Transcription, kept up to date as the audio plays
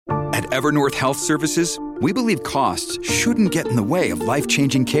At Evernorth Health Services, we believe costs shouldn't get in the way of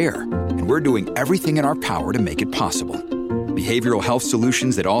life-changing care, and we're doing everything in our power to make it possible. Behavioral health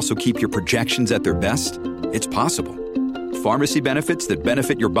solutions that also keep your projections at their best? It's possible. Pharmacy benefits that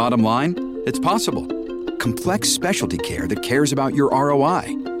benefit your bottom line? It's possible. Complex specialty care that cares about your ROI?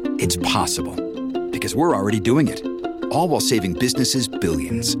 It's possible. Because we're already doing it. All while saving businesses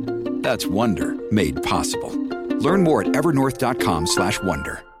billions. That's Wonder made possible. Learn more at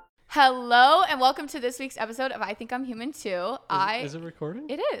evernorth.com/wonder. Hello and welcome to this week's episode of I Think I'm Human Too. Is it recording?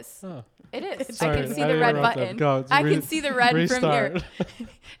 It is. Oh. It is. Sorry, I can see the red button. I can see the red restart. from here.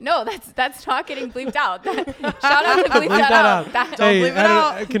 No, that's not getting bleeped out. Shout out to bleep that out. Don't bleep it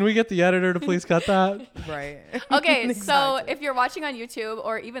out. Can we get the editor to please cut that? Right. Okay, Exactly. So if you're watching on YouTube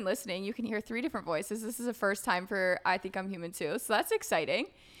or even listening, you can hear 3 different voices. This is the first time for I Think I'm Human Too, so that's exciting.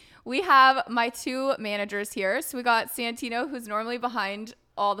 We have my 2 managers here. So we got Santino, who's normally behind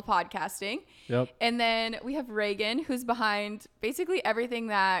all the podcasting. Yep. And then we have Reagan, who's behind basically everything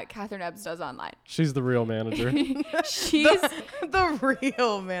that Catherine Ebbs does online. She's the real manager. She's the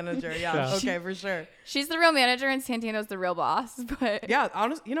real manager. Yeah. Okay, for sure. She's the real manager and Santino's the real boss. But Yeah,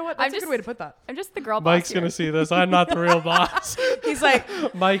 honestly, you know what? That's a good way to put that. I'm just the girl boss. Mike's here. going to see this. I'm not the real boss. He's like,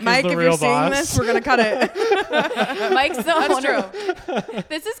 Mike Mike, is the if real you're seeing boss. this, we're going to cut it. Mike's the That's owner. true.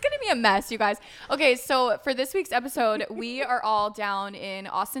 This is going to be a mess, you guys. Okay, so for this week's episode, we are all down in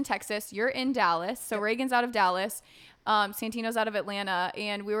Austin, Texas. You're in Dallas. So Reagan's out of Dallas. Santino's out of Atlanta.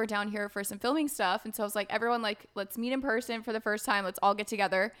 And we were down here for some filming stuff. And so I was like, everyone, like, let's meet in person for the first time. Let's all get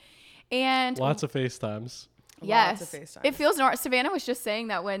together. And Lots of FaceTimes. yes, Lots of FaceTime. it feels normal. Savannah was just saying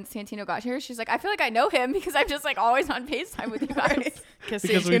that when Santino got here, she's like, I feel like I know him because I'm just like always on FaceTime with you guys. Because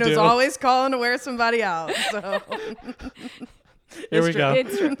Because we Santino's do. always calling to wear somebody out. So Here we true. go.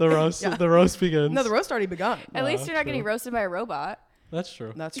 It's true. The roast. Yeah. The roast begins. no, the roast already begun. At least you're not true. getting roasted by a robot. That's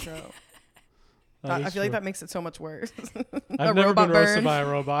true. That's true. That I is feel like true. that makes it so much worse. I've A never robot been roasted burn. by a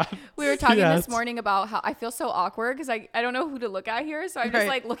robot. We were talking Yes. this morning about how I feel so awkward because I don't know who to look at here. So I'm just Right.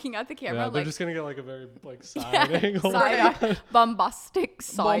 like looking at the camera. Yeah, they're like, just going to get like a very like side yeah, angle. side eye. Bombastic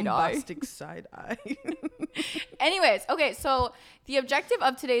side eye. Bombastic side eye. Anyways, okay, so the objective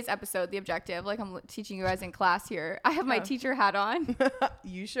of today's episode, like I'm teaching you guys in class here, I have my Yeah. teacher hat on.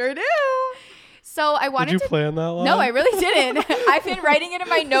 You sure do. So I wanted Did you to. plan that line? No, I really didn't. I've been writing it in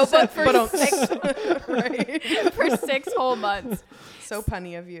my notebook for Right. for 6 whole months. So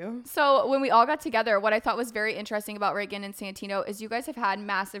punny of you. So when we all got together, what I thought was very interesting about Reagan and Santino is you guys have had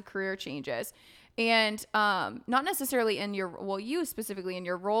massive career changes. And not necessarily in your, well, you specifically in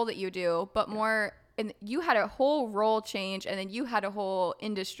your role that you do, but more, and you had a whole role change and then you had a whole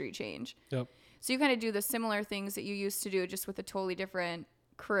industry change. Yep. So you kind of do the similar things that you used to do just with a totally different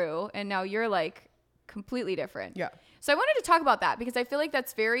crew. And now you're like completely different. Yeah. So I wanted to talk about that because I feel like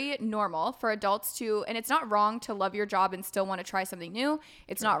that's very normal for adults to, and it's not wrong to love your job and still want to try something new.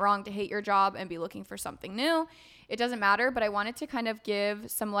 It's not wrong to hate your job and be looking for something new. It doesn't matter, but I wanted to kind of give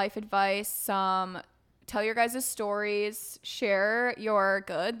some life advice, tell your guys' stories, share your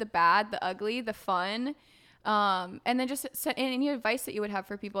good, the bad, the ugly, the fun, and then just set in any advice that you would have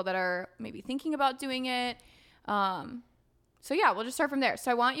for people that are maybe thinking about doing it. So yeah, we'll just start from there.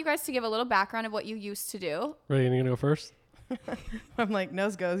 So I want you guys to give a little background of what you used to do. Reagan, you going to go first? I'm like,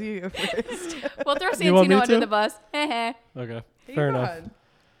 nose goes, you go first. We'll throw You want me Santino under to? the bus. Okay. You Fair go enough.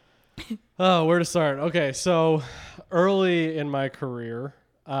 ahead. Oh, where to start? Okay, so early in my career,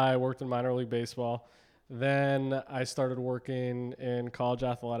 I worked in minor league baseball. Then I started working in college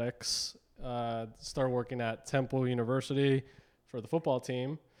athletics. Started working at Temple University for the football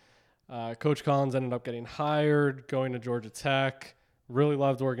team. Coach Collins ended up getting hired, going to Georgia Tech. Really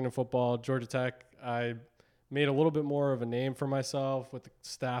loved working in football. Georgia Tech, I made a little bit more of a name for myself with the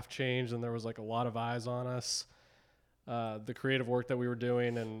staff change, and there was like a lot of eyes on us. The creative work that we were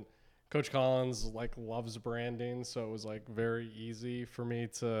doing, and Coach Collins like loves branding, so it was like very easy for me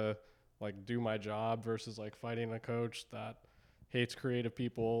to like do my job versus like fighting a coach that hates creative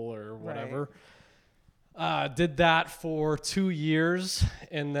people or whatever. Did that for 2 years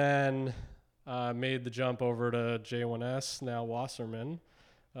and then made the jump over to J1S, now Wasserman,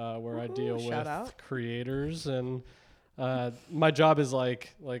 where I deal shout with out. creators. And my job is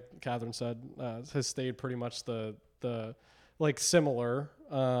like Catherine said, has stayed pretty much the like similar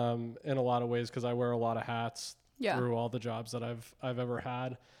in a lot of ways because I wear a lot of hats through all the jobs that I've ever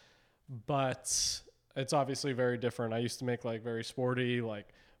had. But it's obviously very different. I used to make like very sporty, like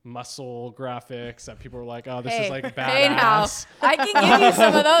muscle graphics that people were like, oh, this is like badass. Hey now, I can give you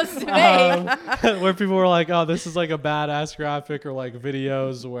some of those today. Where people were like, oh, this is like a badass graphic, or like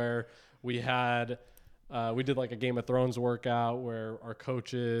videos where we had we did like a Game of Thrones workout where our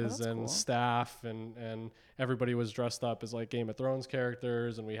coaches and cool. staff and everybody was dressed up as like Game of Thrones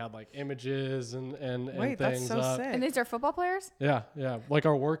characters, and we had like images and Wait, things that's so up. sick. And these are football players? Yeah, like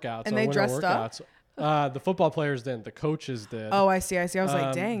our workouts. And our they winter dressed up? workouts. The football players didn't. The coaches did. Oh, I see. I was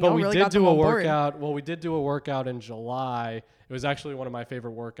like, dang, but y'all we really did got them do a on board. workout. Well, we did do a workout in July. It was actually one of my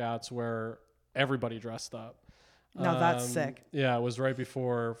favorite workouts where everybody dressed up. No, that's sick. Yeah, it was right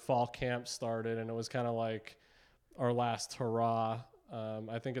before fall camp started, and it was kind of like our last hurrah.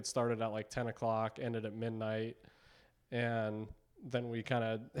 I think it started at like 10 o'clock, ended at midnight, and then we kind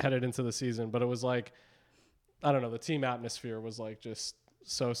of headed into the season. But it was like, I don't know, the team atmosphere was like just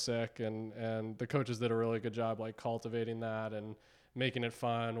so sick, and the coaches did a really good job like cultivating that and making it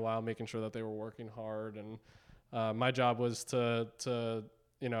fun while making sure that they were working hard. And my job was to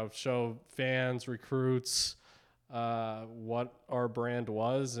show fans, recruits, what our brand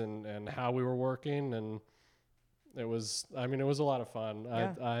was and how we were working, and it was a lot of fun.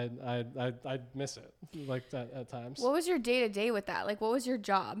 Yeah. I miss it like that at times. What was your day-to-day with that? Like, what was your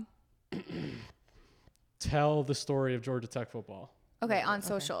job? Tell the story of Georgia Tech football Okay, on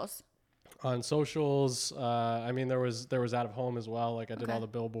socials. on socials. There was out of home as well. Like I did Okay. all the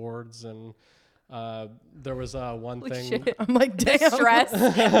billboards, and there was one Holy thing. shit. I'm like, damn. The stress, the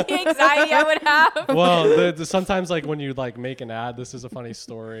anxiety I would have. Well, sometimes like when you like make an ad, this is a funny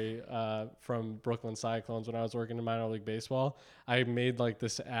story from Brooklyn Cyclones when I was working in minor league baseball. I made like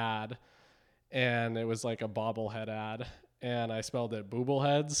this ad, and it was like a bobblehead ad, and I spelled it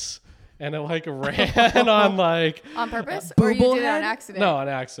Boobleheads, and it like ran on like On purpose? Or you did it Booblehead? on accident? no, an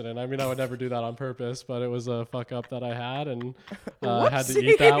accident. I mean, I would never do that on purpose, but it was a fuck up that I had, and I had to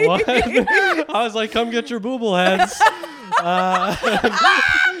eat that one. I was like, "Come get your Boobleheads."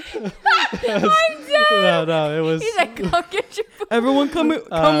 No, it was. He's like, come get your food. Everyone come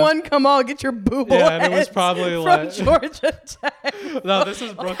one, come all, get your booble Yeah, and it was heads probably from like Georgia Tech. no, this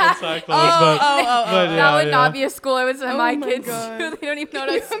is Brooklyn Cyclones, Oh, but That yeah, would yeah. not be a school. It was my my kids God. too. They don't even know how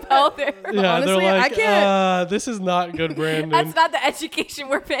to spell their. Yeah, Honestly, they're I like, can't- this is not good branding. That's not the education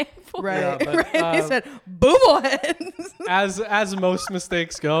we're paying for. Right, Yeah, but, right. He said booble heads. as most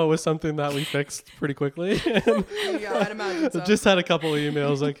mistakes go, it was something that we fixed pretty quickly. Yeah, I'd imagine so. Just had a couple of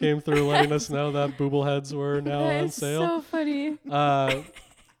emails that came through letting us know that Boobleheads were now That on is sale. so funny.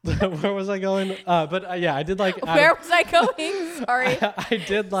 Where was I going? Yeah, I did like. Where was I going? Sorry. I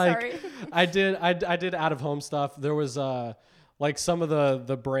did like. Sorry. I did out of home stuff. There was like some of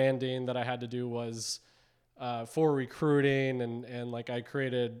the branding that I had to do was for recruiting and like I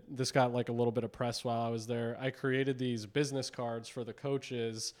created this, got like a little bit of press while I was there. I created these business cards for the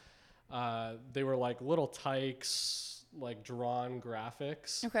coaches. They were like little tykes, like drawn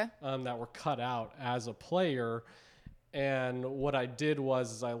graphics. Okay. That were cut out as a player. And what I did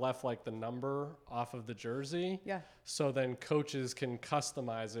was I left like the number off of the jersey. Yeah. So then coaches can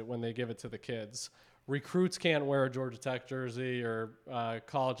customize it when they give it to the kids. Recruits can't wear a Georgia Tech jersey or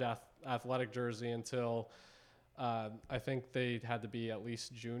college athletic jersey until I think they had to be at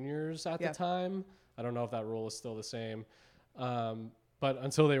least juniors at the time. I don't know if that rule is still the same. But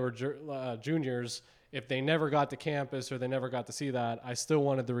until they were juniors, if they never got to campus or they never got to see that, I still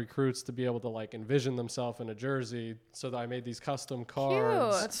wanted the recruits to be able to like envision themselves in a jersey. So that I made these custom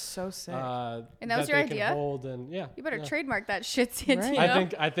cards. That's so sick. And that was your they can idea? hold and yeah. You better yeah. trademark that shit, Sandy. Right. You know?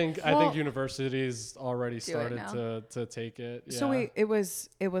 I think Well, universities already do it started now. to take it. Yeah. So wait, it was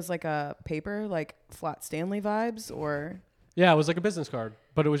like a paper, like flat Stanley vibes, or? Yeah, it was like a business card,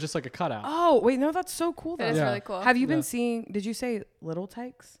 but it was just like a cutout. Oh wait, no, that's so cool though. That is Yeah. really cool. Have you Yeah. been seeing? Did you say little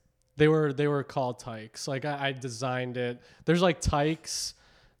tykes? They were called Tykes. Like I designed it. There's like Tykes.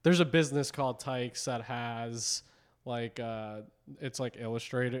 There's a business called Tykes that has like it's like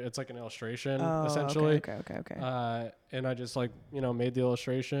illustrated. It's like an illustration essentially. Okay. And I just like made the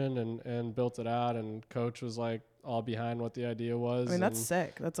illustration and built it out. And coach was like all behind what the idea was. I mean, that's and,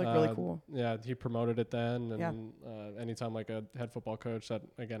 sick. That's like really cool. Yeah, he promoted it then. Yeah. And anytime like a head football coach that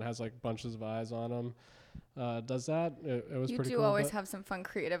again has like bunches of eyes on him does that, it was You pretty do cool. always but have some fun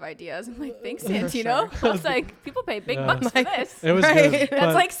creative ideas. I'm like, thanks, Santino. I was like, people pay big Yeah. bucks for this. it was Right. good. That's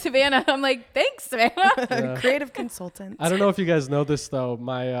but- like Savannah. I'm like, thanks, Savannah. Yeah. Creative consultant. I don't know if you guys know this though.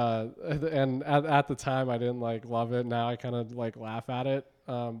 My and at the time I didn't like love it. Now I kind of like laugh at it.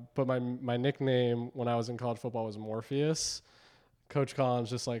 But my nickname when I was in college football was Morpheus. Coach Collins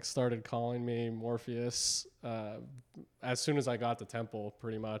just like started calling me Morpheus as soon as I got to Temple,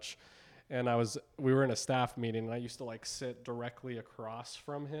 pretty much. And we were in a staff meeting, and I used to like sit directly across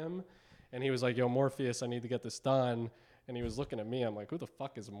from him, and he was like, "Yo, Morpheus, I need to get this done." And he was looking at me. I'm like, who the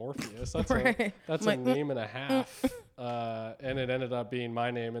fuck is Morpheus? That's Right. that's a name and a half. And it ended up being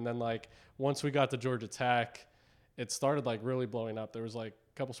my name. And then like once we got to Georgia Tech, it started like really blowing up. There was like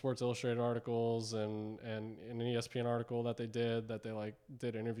a couple Sports Illustrated articles and an ESPN article that they like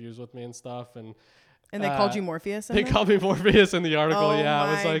did interviews with me and stuff. And they called you Morpheus? They called me Morpheus in the article. Oh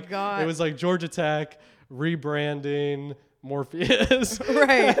Yeah, my it was like Georgia Tech rebranding Morpheus.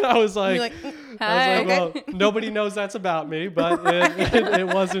 Right. And I was like, You're like, Hi. well, nobody knows that's about me, but it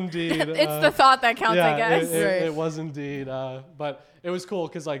was indeed. It's the thought that counts, I guess. It Right. was indeed. But it was cool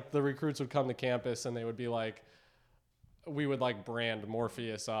because like the recruits would come to campus and they would be like, we would like brand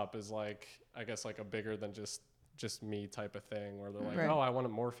Morpheus up as like, I guess like a bigger than just me type of thing where they're like, Right. oh, I want a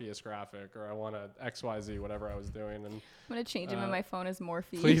Morpheus graphic or I want a XYZ, whatever I was doing. And I'm going to change him in my phone as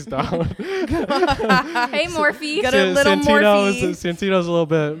Morphe. please don't. Hey, Morphe. Got a little Morphe. Santino's a little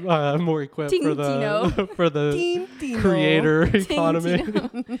bit more equipped for the Tino. for the Tino. creator economy.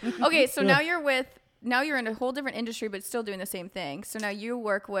 Okay, so now you're in a whole different industry, but still doing the same thing. So now you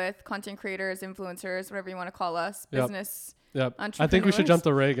work with content creators, influencers, whatever you want to call us, Yep. business. Yep. I think we should jump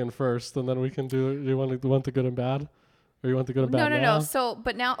to Reagan first, and then we can do you want the good and bad, or you want the good and bad? No. now? So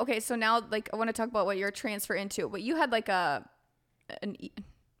now like I want to talk about what your transfer into. But you had like it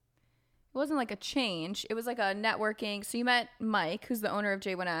wasn't like a change. It was like a networking. So you met Mike, who's the owner of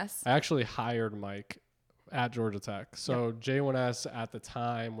J1S. I actually hired Mike at Georgia Tech. So J1S at the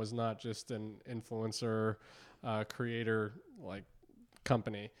time was not just an influencer creator like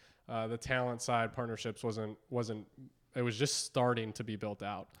company. The talent side partnerships wasn't. It was just starting to be built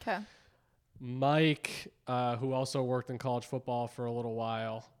out. Okay. Mike, who also worked in college football for a little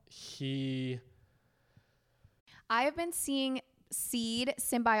while, I have been seeing Seed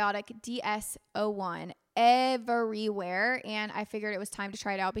Symbiotic DS01 everywhere, and I figured it was time to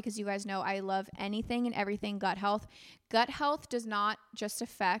try it out because you guys know I love anything and everything gut health. Gut health does not just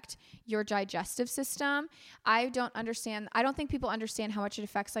affect your digestive system. I don't think people understand how much it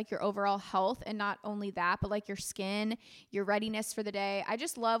affects like your overall health, and not only that, but like your skin, your readiness for the day. I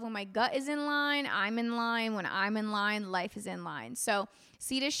just love when my gut is in line, I'm in line. When I'm in line, life is in line. So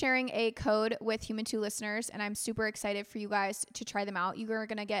Seed is sharing a code with Human 2 listeners, and I'm super excited for you guys to try them out. You are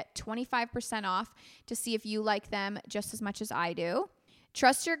going to get 25% off to see if you like them just as much as I do.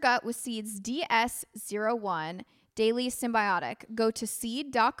 Trust your gut with Seed's DS01 Daily Symbiotic. Go to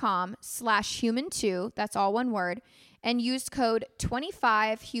seed.com/human2, that's all one word, and use code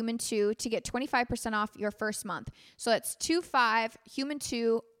 25human2 to get 25% off your first month. So that's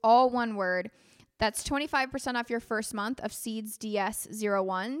 25human2, all one word. That's 25% off your first month of Seed's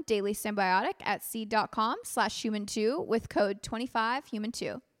DS01 Daily Symbiotic at seed.com/human2 with code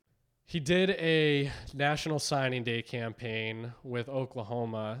 25human2. He did a National Signing Day campaign with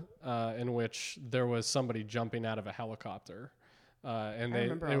Oklahoma in which there was somebody jumping out of a helicopter. And I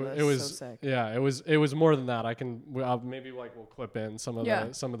remember all this. it was So sick. Yeah, it was more than that. Maybe like we'll clip in some of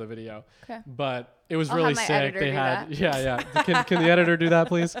the video. Okay. But it was I'll really have my sick. editor They do had that. Can the editor do that,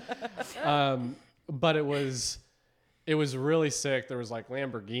 please? But it was really sick. There was like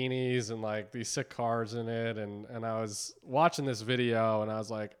Lamborghinis and like these sick cars in it, and I was watching this video and I was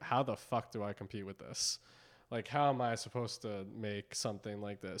like, how the fuck do I compete with this? Like, how am I supposed to make something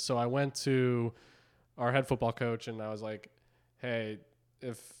like this? So I went to our head football coach and I was like, hey,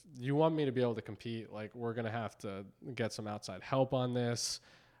 if you want me to be able to compete, like, we're gonna have to get some outside help on this.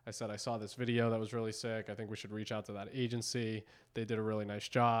 I said, I saw this video that was really sick. I think we should reach out to that agency. They did a really nice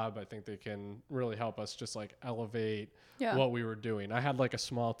job. I think they can really help us just like elevate what we were doing. I had like a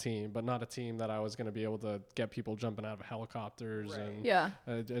small team, but not a team that I was going to be able to get people jumping out of helicopters. Right.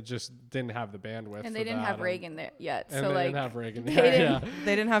 And it just didn't have the bandwidth. And they didn't have Reagan there yet. And so they like didn't have Reagan. they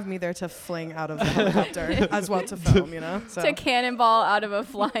They didn't have me there to fling out of the helicopter as well to film, you know? So. to cannonball out of a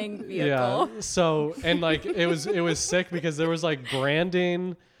flying vehicle. Yeah. So, and like it was sick because there was like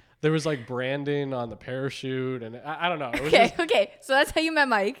branding. There was like branding on the parachute, and I don't know. It was Okay. So that's how you met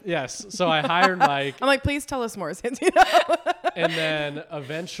Mike. Yes. So I hired Mike. I'm like, please tell us more, Santino. And then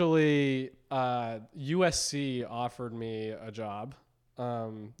eventually USC offered me a job,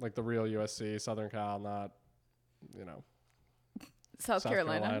 like the real USC, Southern Cal, not, South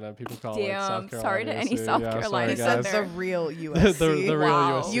Carolina. People call Damn, it South Carolina. sorry to any USC. South Yeah, Carolina sorry, He guys. said the real USC. the real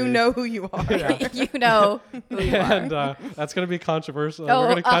Wow. USC. You know who you are. Yeah. You know who you are. And that's going to be controversial. Oh,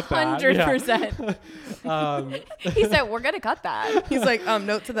 We're going to cut that. 100%. Yeah. He said, we're going to cut that. He's like,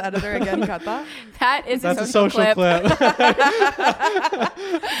 note to the editor again, cut that. That is That's a social clip.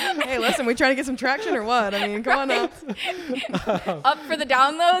 Hey, listen, we trying to get some traction or what? I mean, come on up. Up for the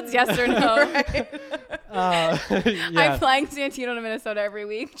downloads, yes or no? Yeah. I'm flying Santino in a minute. Minnesota every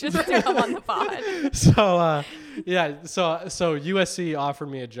week just to come on the pod. So so USC offered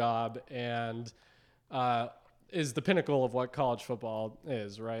me a job, and is the pinnacle of what college football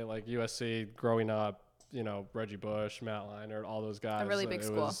is, right? Like USC growing up, you know, Reggie Bush, Matt Leinart, all those guys. A really big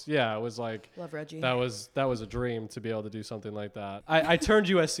school. It was like Love Reggie. that was a dream to be able to do something like that. I turned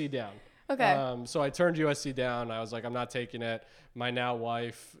USC down. Okay. So I turned USC down. I was like, I'm not taking it. My now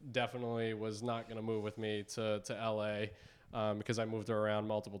wife definitely was not going to move with me to LA because I moved her around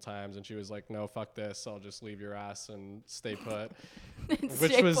multiple times, and she was like, no, fuck this. I'll just leave your ass and stay put,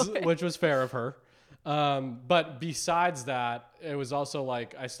 which was fair of her. But besides that, it was also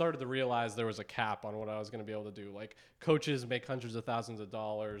like I started to realize there was a cap on what I was going to be able to do. Like coaches make hundreds of thousands of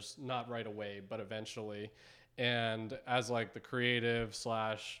dollars, not right away, but eventually. And as like the creative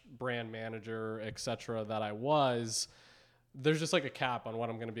 / brand manager, etc., that I was, there's just like a cap on what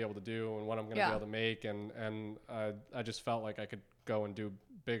I'm going to be able to do and what I'm going to be able to make. And I just felt like I could go and do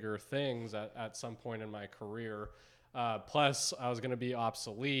bigger things at some point in my career. Plus I was going to be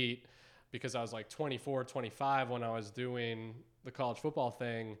obsolete because I was like 24, 25 when I was doing the college football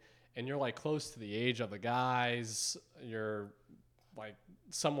thing, and you're like close to the age of the guys. You're like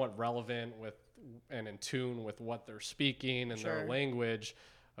somewhat relevant with and in tune with what they're speaking and their language.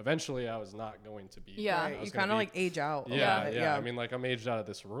 Eventually I was not going to be. Yeah. Right. You kind of like age out. Yeah. I mean, like I'm aged out of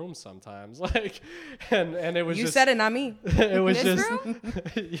this room sometimes. Like, and it was you just, said it, not me. It was This just, room?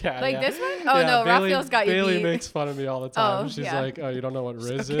 yeah. Like yeah. this one? Oh Yeah, no, Bailey, Raphael's got you Bailey beat. makes fun of me all the time. Oh, She's yeah. like, oh, you don't know what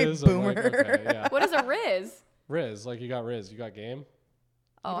Riz Okay, is? I'm like, boomer. okay, yeah. What is a Riz? Riz, like you got Riz, you got game.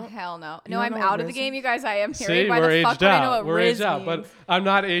 Oh hell no! you No, don't I'm know what out of the Riz game, is? you guys. I am See, married. Why we're the fuck aged would I know out. what We're Riz aged out, means? but I'm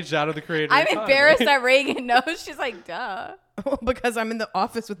not aged out of the creative I'm economy. embarrassed that Reagan knows. She's like, duh. Because I'm in the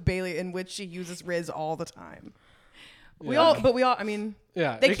office with Bailey, in which she uses Riz all the time. We Yeah. all. I mean,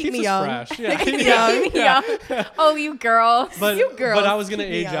 Yeah, they it keep keeps me us young. fresh. Yeah, They keep me young. Yeah. Oh, you girls. But, You girls but I was going to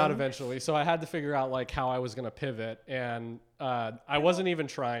keep me age out young. eventually, so I had to figure out like how I was going to pivot, and I wasn't even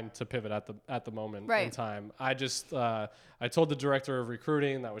trying to pivot at the moment in Right. time. I just I told the director of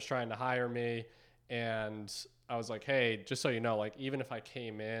recruiting that was trying to hire me, and I was like, hey, just so you know, like even if I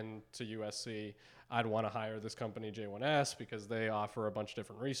came in to USC, I'd want to hire this company J1S because they offer a bunch of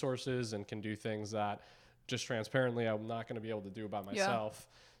different resources and can do things that just transparently I'm not going to be able to do by myself.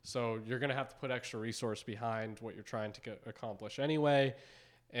 So you're going to have to put extra resource behind what you're trying to accomplish anyway.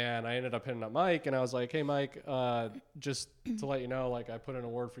 And I ended up hitting up Mike, and I was like, hey, Mike, just to let you know, like I put in a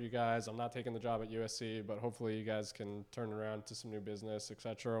word for you guys. I'm not taking the job at USC, but hopefully you guys can turn around to some new business, et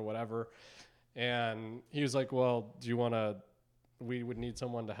cetera, or whatever. And he was like, well, do you want to, we would need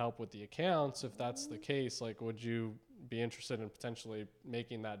someone to help with the accounts. If that's the case, like, would you be interested in potentially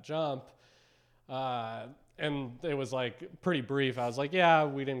making that jump? And it was like pretty brief. I was like, yeah,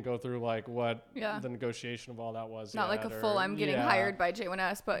 we didn't go through like what the negotiation of all that was. Not like a yet, full, or- I'm getting yeah. hired by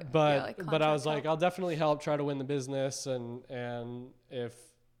J1S, but yeah, like but I was contract like, help. I'll definitely help try to win the business, and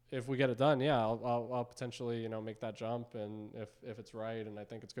if we get it done, yeah, I'll potentially, you know, make that jump, and if it's right and I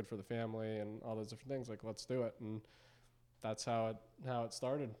think it's good for the family and all those different things, like let's do it. And that's how it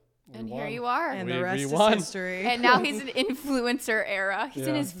started. We And here won. you are. And We- the rest we is won. history. And now he's an influencer era. He's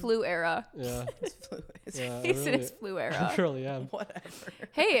in Yeah. his flu era. Yeah, yeah, I He's in really- his flu era. I really am. Whatever.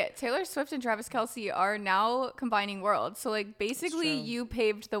 Hey, Taylor Swift and Travis Kelce are now combining worlds. So like basically true. you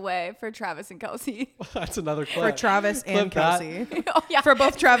paved the way for Travis and Kelce. That's another clip. For Travis and Clip that. Kelsey. Oh yeah. For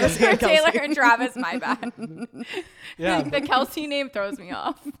both Travis For and Taylor Kelsey. and Travis, my bad. Yeah, The Kelce name throws me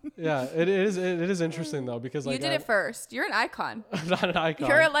off. yeah. It is interesting though, because like You did it first. You're an icon. I'm not an icon.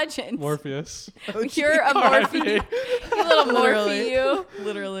 You're a legend. Morpheus. You're a Morphe. You little Morphe, you.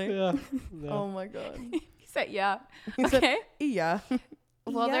 Literally. Yeah. No. Oh my god. He said, yeah. He said, Okay. yeah.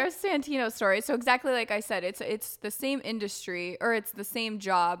 Well, Yeah. there's Santino's story. So exactly like I said, it's the same industry, or it's the same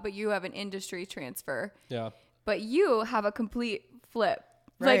job, but you have an industry transfer. Yeah. But you have a complete flip.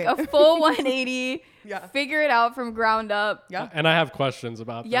 Right. Like a full 180. Yeah. Figure it out from ground up. Yeah. And I have questions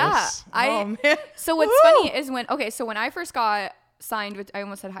about Yeah. this. Oh man. So what's Woo! funny is when I first got signed with, I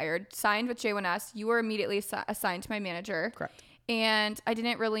almost said hired, signed with J1S, you were immediately assigned to my manager. Correct. And I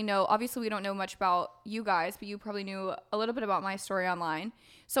didn't really know, obviously we don't know much about you guys, but you probably knew a little bit about my story online.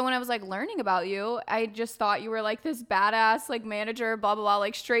 So when I was like learning about you, I just thought you were like this badass like manager, blah, blah, blah,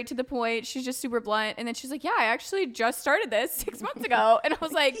 like straight to the point. She's just super blunt. And then she's like, yeah, I actually just started this 6 months ago. And I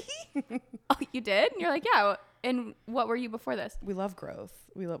was like, oh, you did? And you're like, yeah. And what were you before this? We love growth.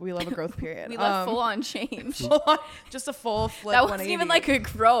 We love a growth period. We love full on change. full on, just a full flip. That wasn't even like a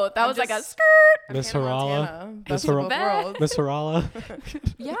growth. That I'm was like a just- skirt. Miss Hannah Harala. Montana, Miss best of both Harala. worlds. Miss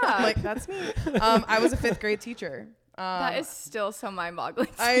Harala. Yeah. Like that's me. I was a 5th grade teacher. That is still so mind-boggling.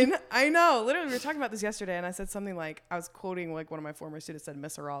 I know. Literally, we were talking about this yesterday, and I said something like, I was quoting like one of my former students said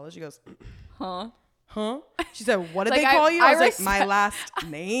Miss Arala. She goes, huh? She said, what did Like, they call you? I was like, respect- my last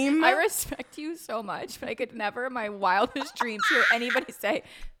name. I respect you so much, but I could never in my wildest dreams hear anybody say,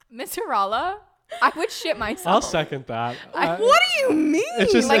 Miss Arala. I would shit myself. I'll second that. What do you mean?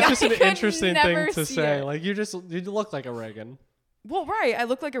 It's just, Like, it's just I an could interesting never thing to see say. it. Like you look like a Reagan. Well, right. I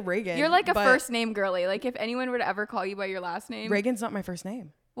look like a Reagan. You're like a but first name girly. Like if anyone were to ever call you by your last name. Reagan's not my first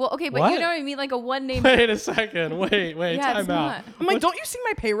name. Well, okay, but What? you know what I mean? Like a one name. Wait a second. Wait. Yeah, it's Time out. not. I'm like, don't you see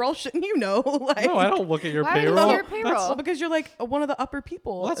my payroll? Shouldn't you know? Like, No, I don't look at your Why would you payroll. look at your payroll? Well, because you're like one of the upper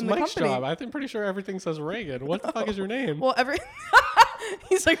people Well, that's in the Mike's company. job. I'm pretty sure everything says Reagan. What the fuck is your name? Well,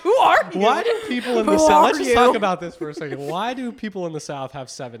 he's like, who are you? Why do people in the Who South? are Let's just you? talk about this for a second. Why do people in the South have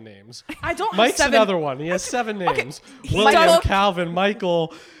 7 names? I don't Mike's have 7. another one. He has 7 names. he William, does- Calvin,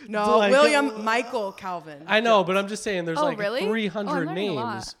 Michael. No, like- William Michael Calvin. I know, but I'm just saying there's Oh, like really? Oh, I'm 300 learning a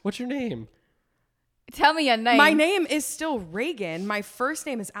lot. names. What's your name? Tell me a name. My name is still Reagan. My first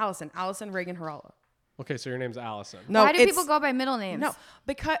name is Allison. Allison Reagan Harala. Okay, so your name's Allison. No, Why do it's- people go by middle names? No,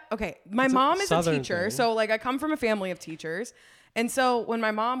 because my It's a mom is a Southern teacher, thing. so like I come from a family of teachers, and so when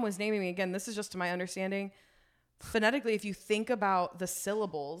my mom was naming me, again, this is just to my understanding, phonetically, if you think about the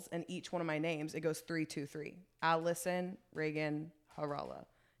syllables in each one of my names, it goes 3 2 3. Allison Reagan Harala,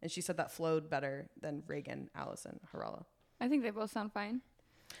 and she said that flowed better than Reagan Allison Harala. I think they both sound fine.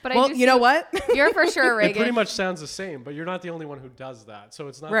 But Well, I you know what? You're for sure It pretty Reagan. much sounds the same, but you're not the only one who does that. So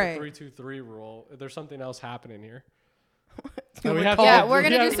it's not Right. the 3-2-3 rule. There's something else happening here. You And wanna have call- to- Yeah, we're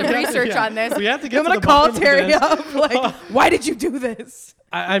gonna we do have- some we have to- research yeah. on this. We have to get I'm to gonna the call bottom of Terry this. up. Like, why did you do this?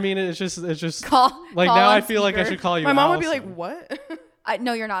 I mean, it's just Call. like call now on I feel like I speaker. should call you. My mom would be like, Allison. "What?"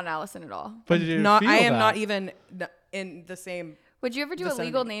 No, you're not an Allison at all. But you Not. feel I am that. not even in the same. Would you ever do a Vicinity.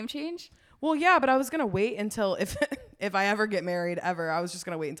 legal name change? Well, yeah, but I was gonna wait until if I ever get married ever, I was just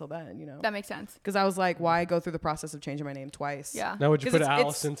gonna wait until then, you know, That makes sense. because I was like, why go through the process of changing my name twice? Yeah. Now, would you 'Cause put it's-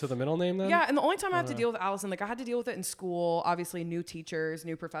 Allison to the middle name then? Yeah, and the only time I have to deal with Allison, like I had to deal with it in school. Obviously, new teachers,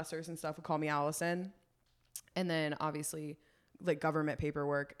 new professors, and stuff would call me Allison, and then obviously like government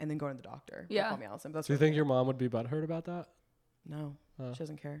paperwork, and then going to the doctor. would Yeah. call me Allison. But that's Do you really think your mom would be butthurt about that? No, she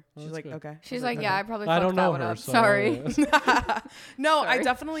doesn't care. Well, She's that's like, good. okay. I She's was like, yeah, I probably I fucked don't that know one her. up. So Sorry. No, I Sorry.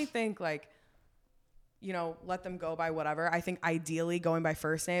 definitely think like, you know, let them go by whatever. I think ideally going by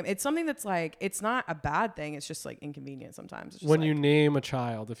first name, it's something that's like, it's not a bad thing. It's just like inconvenient sometimes. It's just When like, you name a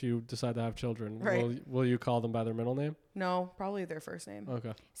child, if you decide to have children, Right. will you call them by their middle name? no, probably their first name.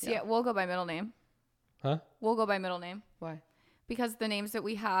 Okay. See, we'll go by middle name. Huh? We'll go by middle name Why? because the names that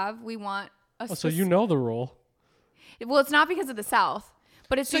we have, we want a. Oh, so you know the rule. Well, it's not because of the South,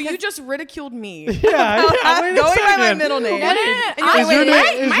 but it's So because you just ridiculed me. Yeah. yeah, wait a Going by my second. middle name. No, no, no, no. And you're I- like, Is your wait,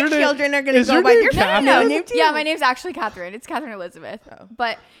 name- is my your name- children are going to is go your by name your Catherine? middle name too. Yeah, my name's actually Catherine. It's Catherine Elizabeth. Oh.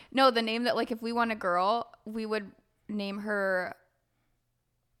 But no, the name that like if we want a girl, we would name her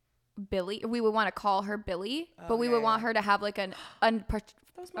Billy. We would want to call her Billy, but we yeah, would want yeah. her to have like an That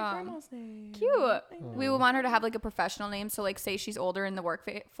was my grandma's name. cute. We would want her to have like a professional name. So like say she's older in the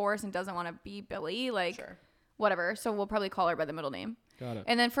workforce and doesn't want to be Billy, like Sure. whatever. So we'll probably call her by the middle name. Got it.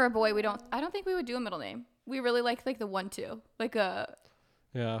 And then for a boy, I don't think we would do a middle name. We really like the 1-2, like a.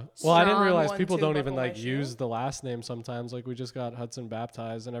 Yeah. Well, I didn't Strong realize one, people two, don't buckle even my like shoe. use the last name sometimes. Like we just got Hudson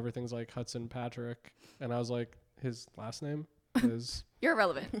baptized and everything's like Hudson Patrick. And I was like, his last name is You're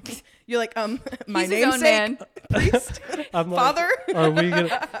irrelevant. You're like, my He's his own namesake, man. priest, I'm like, father. are we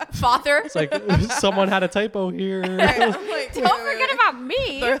gonna Father. it's like someone had a typo here. I'm like, Don't forget about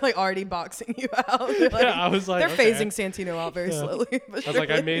me. They're like already boxing you out. They're, like, Yeah, I was like, they're okay. phasing Santino out very slowly. But I was like,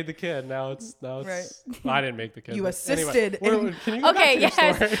 I surely. made the kid. Now it's well, I didn't make the kid. You but assisted Anyway, in- can you go Okay, back to your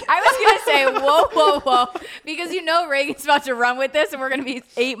yes. story? I was gonna say, whoa, because you know Reagan's about to run with this, and we're gonna be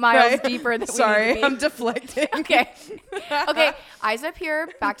 8 miles Right. deeper than we Sorry, need to I'm be. deflecting. Okay, okay. Eyes up here.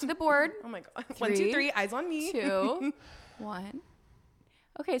 Back to the board. Oh my god. 1, 2, 3. Eyes on me. 2, 1.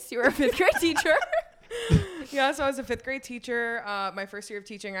 Okay, so you're a 5th grade teacher. Yeah, so I was a 5th grade teacher. My first year of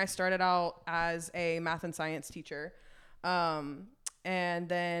teaching, I started out as a math and science teacher. And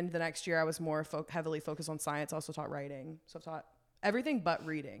then the next year I was more heavily focused on science. I also taught writing. So I've taught everything but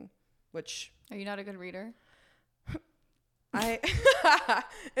reading, which Are you not a good reader?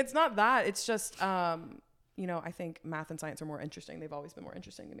 it's not that. It's just, you know, I think math and science are more interesting. They've always been more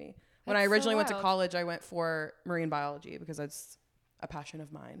interesting to me. When I That's so originally went to wild. college, I went for marine biology because it's a passion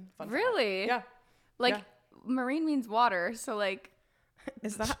of mine. Fun fact. Really? Yeah. Like, Yeah. marine means water, so like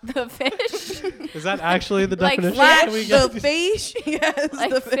Is that the fish, Is that actually the Like definition? flat, Can we the get fish? Yes, like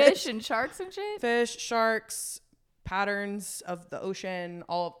the fish and sharks and shit. fish, sharks, patterns of the ocean,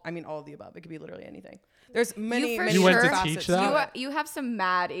 all of the above. It could be literally anything. There's many, for many You went to facets teach that? You have some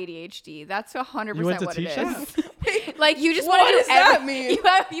mad ADHD. That's 100% You went to what teach it that? is. Like you just What want to do does that mean? You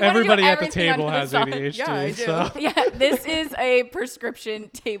wanna do Everybody at the everything table under the has sun. ADHD. Yeah, I do. So. Yeah, this is a prescription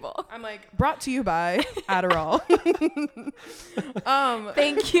table. I'm like, brought to you by Adderall.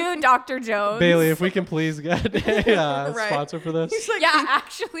 Thank you, Dr. Jones. Bailey, if we can please get a Right. sponsor for this. He's like, Yeah,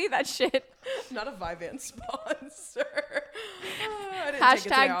 actually, that shit. not a Vyvanse sponsor. I didn't take it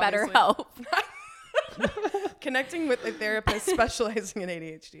today, Hashtag obviously. BetterHelp. Connecting with a therapist specializing in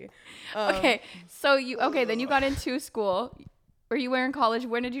ADHD. Then you got into school. Or you were in college.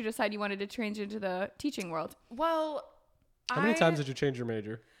 When did you decide you wanted to change into the teaching world? Well, How many times did you change your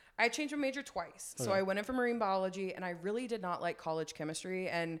major? I changed my major twice. So Okay. I went in for marine biology, and I really did not like college chemistry.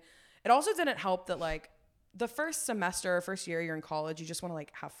 And it also didn't help that like the first semester, first year you're in college, you just want to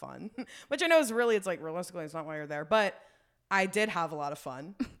like have fun, which I know is really, it's like realistically, it's not why you're there. But I did have a lot of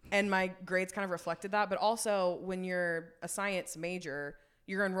fun, and my grades kind of reflected that. But also, when you're a science major,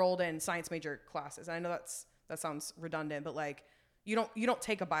 you're enrolled in science major classes. And I know that sounds redundant, but like you don't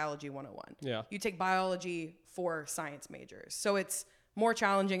take a biology 101. Yeah. You take biology for science majors. So it's more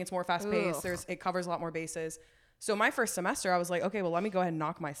challenging. It's more fast paced. Ugh. It covers a lot more bases. So my first semester, I was like, okay, well, let me go ahead and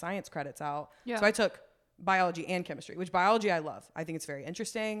knock my science credits out. Yeah. So I took biology and chemistry, which biology I love. I think it's very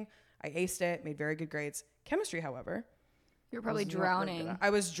interesting. I aced it, made very good grades. Chemistry, however, You're probably was not very good drowning. at.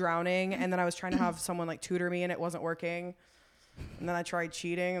 I was drowning, and then I was trying to have someone like tutor me, and it wasn't working. And then I tried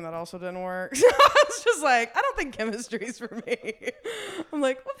cheating, and that also didn't work. So I was just like, I don't think chemistry is for me. I'm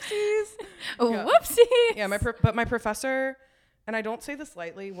like, whoopsies. Yeah. Whoopsie. Yeah, but my professor, and I don't say this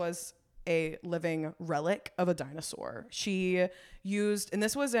lightly, was a living relic of a dinosaur. She used, and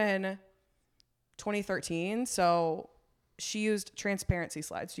this was in 2013, so she used transparency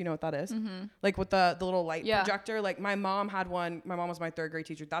slides. Do you know what that is? Like with the little light Yeah. projector. Like my mom had one. My mom was my third grade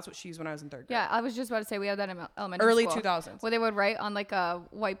teacher. That's what she used when I was in third grade. Yeah, I was just about to say we had that in elementary Early school. 2000s. Where they would write on like a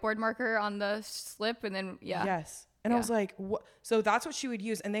whiteboard marker on the slip and then, Yes. And I Yeah. was like, what? So that's what she would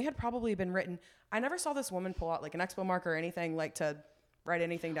use. And they had probably been written. I never saw this woman pull out like an expo marker or anything like to write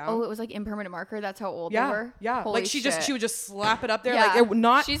anything down. Oh, it was like impermanent marker. That's how old they yeah. were? Yeah. Holy Like she shit. would just slap it up there. Yeah. Like it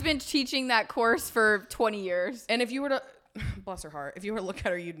not. She's been teaching that course for 20 years. And if you were to, bless her heart, if you were to look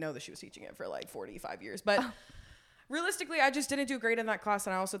at her, you'd know that she was teaching it for like 45 years. But realistically, I just didn't do great in that class.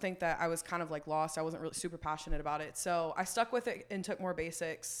 And I also think that I was kind of like lost. I wasn't really super passionate about it. So I stuck with it and took more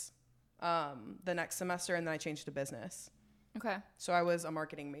basics the next semester. And then I changed to business. Okay. So I was a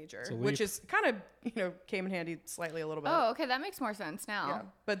marketing major, a which leap. is kind of, came in handy slightly a little bit. Oh, okay. That makes more sense now. Yeah.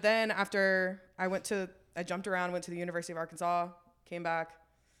 But then after I jumped around, went to the University of Arkansas, came back,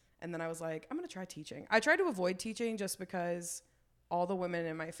 and then I was like, I'm going to try teaching. I tried to avoid teaching just because all the women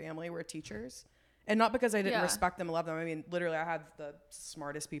in my family were teachers. And not because I didn't Yeah. respect them and love them. I mean, literally, I had the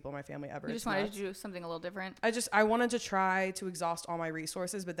smartest people in my family ever. You It's just wanted nuts. to do something a little different. I wanted to try to exhaust all my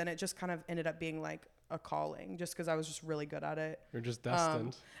resources, but then it just kind of ended up being like a calling just because I was just really good at it. You're just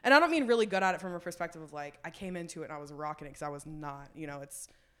destined. And I don't mean really good at it from a perspective of like, I came into it and I was rocking it because I was not, it's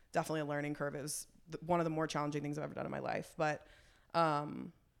definitely a learning curve. It was one of the more challenging things I've ever done in my life. But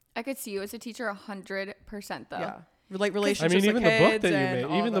I could see you as a teacher 100% though. yeah, like I relationships mean, even with the book kids that you and made,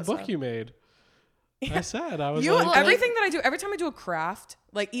 all even the that book stuff. you made. I said, I was You like, everything that I do, every time I do a craft,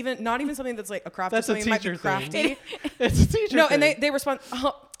 like even not even something that's like a craft, That's or a something that might be teacher crafty. thing. It's a teacher. No, thing. and they respond,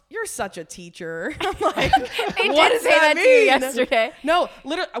 oh, "You're such a teacher." I'm like, They what did does say that to you mean? yesterday. No,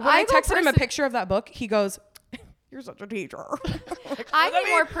 literally, when I I'm a texted him a person- picture of that book, he goes, "You're such a teacher." I mean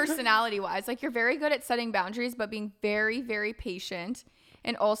more personality wise. Like you're very good at setting boundaries, but being very, very patient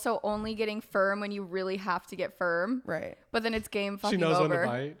and also only getting firm when you really have to get firm. Right. But then it's game fucking knows when to over.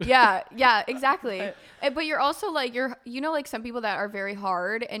 bite. Yeah, exactly. But you're also like like some people that are very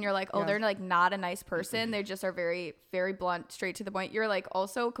hard and you're like, oh, Yeah. they're like not a nice person. They just are very, very blunt, straight to the point. You're like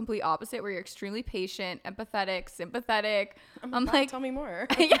also complete opposite where you're extremely patient, empathetic, sympathetic. I'm like, Tell me more.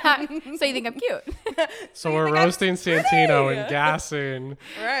 yeah. So you think I'm cute? So we're roasting Santino and gassing.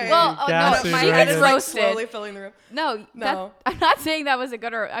 Right. Well, Gas no, is she ready. gets It's like roasted. slowly filling the room. No, No. I'm not saying that was a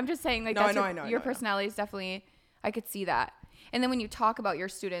good or I'm just saying like No, I that's know, your, I know, I your know, I know. personality is definitely I could see that. And then when you talk about your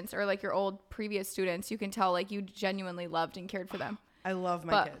students or like your old previous students, you can tell like you genuinely loved and cared for them. I love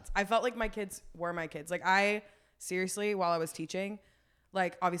my But- kids. I felt like my kids were my kids. Like I seriously, while I was teaching,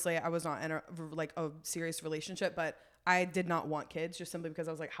 like obviously I was not in a serious relationship, but I did not want kids just simply because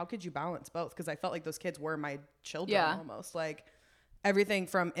I was like, how could you balance both? Because I felt like those kids were my children Yeah. almost. Like everything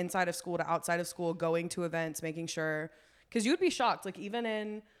from inside of school to outside of school, going to events, making sure, because you'd be shocked. Like even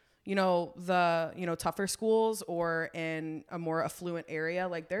in, the, tougher schools or in a more affluent area,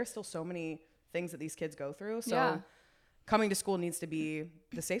 like there's still so many things that these kids go through. So Yeah. coming to school needs to be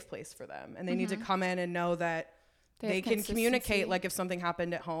the safe place for them. And they need to come in and know that they can communicate, like if something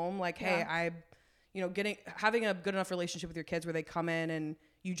happened at home, like, hey, having a good enough relationship with your kids where they come in and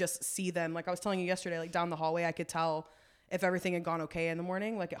you just see them. Like I was telling you yesterday, like down the hallway, I could tell if everything had gone okay in the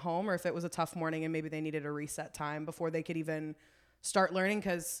morning, like at home, or if it was a tough morning and maybe they needed a reset time before they could even start learning.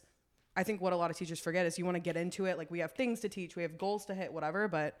 Cause I think what a lot of teachers forget is you want to get into it. Like we have things to teach, we have goals to hit, whatever,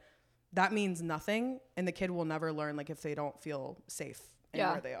 but that means nothing. And the kid will never learn, like if they don't feel safe in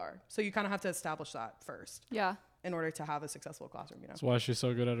where they are. So you kind of have to establish that first. Yeah. In order to have a successful classroom, That's why she's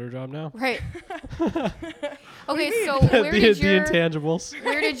so good at her job now. Right. Okay, so where did the intangibles.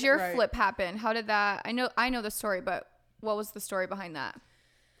 Where did your flip happen? How did that? I know the story, but what was the story behind that?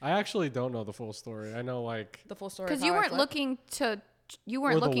 I actually don't know the full story. I know like the full story. Because you weren't looking to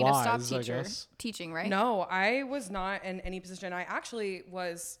stop teaching, right? No, I was not in any position. I actually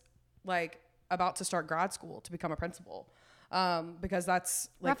was like about to start grad school to become a principal. Because that's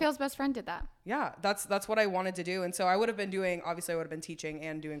like Raphael's best friend did that. Yeah, that's what I wanted to do. And so I would have been teaching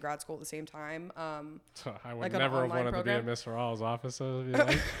and doing grad school at the same time. I would like never have wanted to be in Miss Farrell's office. So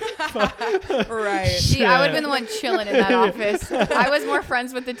like, right. See, I would have been the one chilling in that office. I was more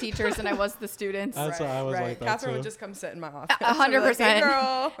friends with the teachers than I was the students. That's what I was like that Catherine too. would just come sit in my office. 100%. Hey,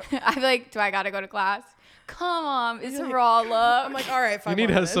 girl. I'd be like, do I got to go to class? Come on, it's Rolla. I'm like, all right, 5 You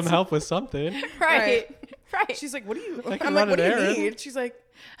need minutes. some help with something. Right. She's like, what do you? I'm like, what do you need? She's like,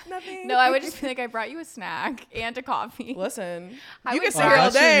 nothing. No, I would just be like, I brought you a snack and a coffee. Listen, I you would can sit here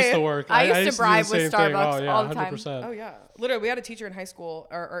all That shit day. used to work. I used to bribe do the with same thing. Starbucks all the time. 100%. Oh yeah, literally, we had a teacher in high school,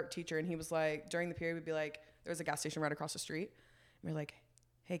 our art teacher, and he was like, during the period, we'd be like, there was a gas station right across the street, and we're like,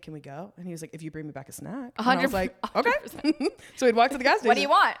 hey, can we go? And he was like, if you bring me back a snack. And I was like, okay. So we'd walk to the gas station. What do you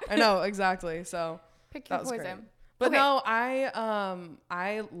want? I know, exactly. So Pick your that was poison. great. But no,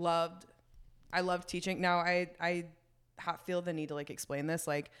 I loved teaching. Now I feel the need to like explain this,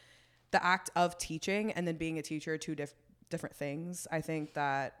 like the act of teaching and then being a teacher are two different things. I think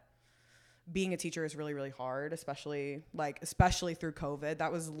that being a teacher is really, really hard, especially through COVID.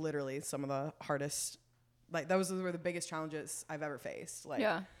 That was literally some of the hardest, like those were the biggest challenges I've ever faced. Like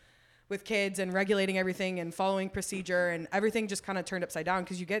with kids and regulating everything and following procedure, and everything just kind of turned upside down.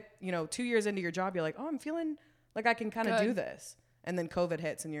 Cause you get, 2 years into your job, you're like, oh, I'm feeling like I can kind of do this. And then COVID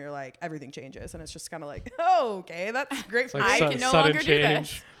hits and you're like, everything changes. And it's just kind of like, oh, okay, that's great for me. I can no longer do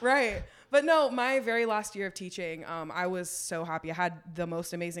this. Right. But no, my very last year of teaching, I was so happy. I had the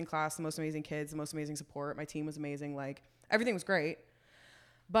most amazing class, the most amazing kids, the most amazing support. My team was amazing. Like everything was great.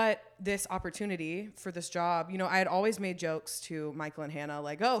 But this opportunity for this job, I had always made jokes to Michael and Hannah,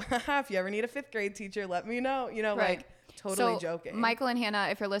 like, oh, if you ever need a 5th grade teacher, let me know, like totally joking. Michael and Hannah,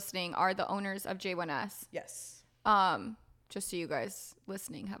 if you're listening, are the owners of J1S. Yes. Just so you guys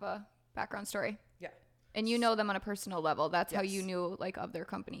listening have a background story. Yeah. And you know them on a personal level. That's how you knew like of their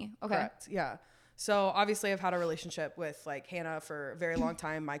company. Okay. Correct. Yeah. So obviously I've had a relationship with like Hannah for a very long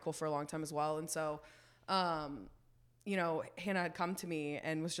time, Michael for a long time as well. And so, Hannah had come to me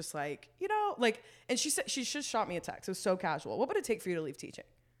and was just like, and she said, she just shot me a text. It was so casual. What would it take for you to leave teaching?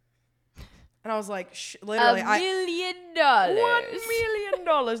 And I was like, literally, $1 million. $1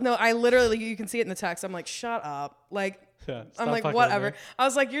 million. No, I literally, you can see it in the text. I'm like, shut up. Like, I'm like, whatever. I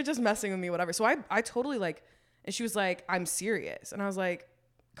was like, you're just messing with me, whatever. So I totally like, and she was like, I'm serious. And I was like,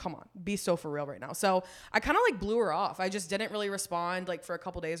 come on, be so for real right now. So I kind of like blew her off. I just didn't really respond like for a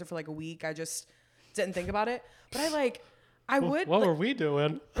couple days or for like a week. I just didn't think about it. But I would. What were we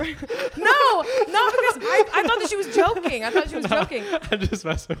doing? No, because I thought that she was joking. I thought she was joking. I'm just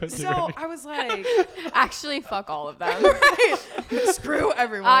messing with you. So I was like, actually, fuck all of them. right. Screw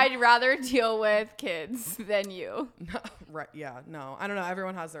everyone. I'd rather deal with kids than you. No, right? Yeah. No, I don't know.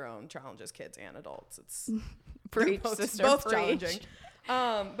 Everyone has their own challenges, kids and adults. It's preach, both, sister, both preach. challenging.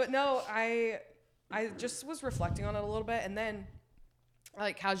 But no, I just was reflecting on it a little bit, and then I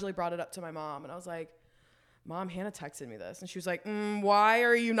like casually brought it up to my mom, and I was like, Mom, Hannah texted me this. And she was like, why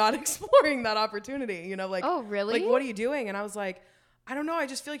are you not exploring that opportunity? Like, oh, really? Like, what are you doing? And I was like, I don't know. I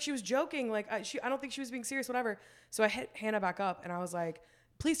just feel like she was joking. Like, I don't think she was being serious, whatever. So I hit Hannah back up and I was like,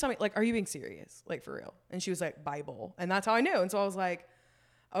 please tell me, like, are you being serious? Like, for real? And she was like, Bible. And that's how I knew. And so I was like,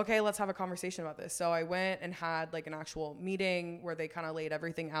 okay, let's have a conversation about this. So I went and had like an actual meeting where they kind of laid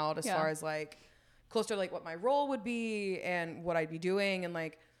everything out as far as like closer to like what my role would be and what I'd be doing and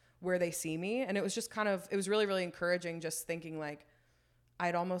like where they see me. And it was just it was really, really encouraging just thinking like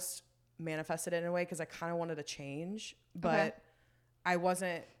I'd almost manifested it in a way because I kind of wanted to change, but I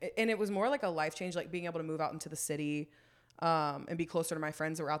wasn't. And it was more like a life change, like being able to move out into the city and be closer to my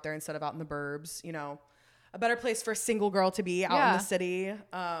friends that were out there instead of out in the burbs, a better place for a single girl to be out in the city.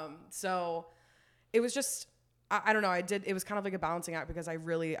 So it was just, I don't know. It was kind of like a balancing act because I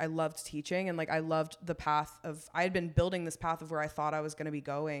loved teaching and like I loved the path I had been building this path of where I thought I was going to be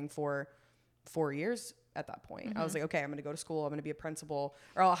going for 4 years at that point. I was like, okay, I'm going to go to school. I'm going to be a principal,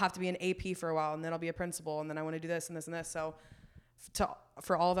 or I'll have to be an AP for a while and then I'll be a principal. And then I want to do this and this and this. So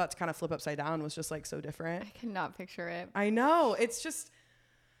for all of that to kind of flip upside down was just like so different. I cannot picture it. I know. It's just,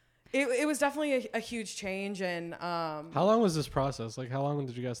 it was definitely a huge change. And how long was this process? Like, how long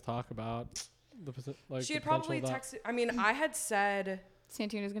did you guys talk about she had probably texted. I mean, I had said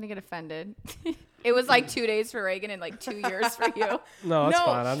Santina's gonna get offended. It was like 2 days for Reagan and like 2 years for you. No, that's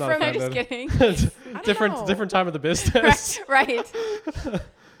fine. I'm not offended. I'm just kidding. different time of the business. Right.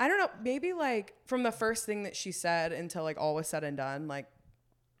 I don't know. Maybe like from the first thing that she said until like all was said and done, like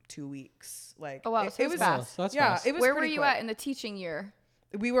 2 weeks. Like, oh wow, so it was fast. That's yeah, fast. it was. Where were you quick. at in the teaching year?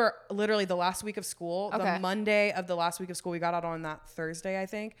 We were literally the last week of school. Okay. The Monday of the last week of school, we got out on that Thursday, I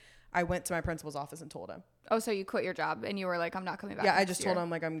think. I went to my principal's office and told him. Oh, so you quit your job and you were like, I'm not coming back. Yeah, I just told him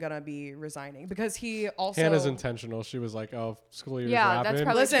like I'm gonna be resigning because he also. Hannah's intentional. She was like, "Oh, school year's Yeah, wrapping. that's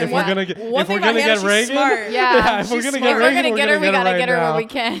probably Listen, if we're gonna get Reagan, Yeah, if we're gonna if get we're Reagan, gonna get her, we gotta get her when we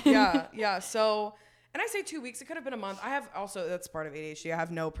can. Yeah. So, and I say 2 weeks. It could have been a month. I have also that's part of ADHD. I have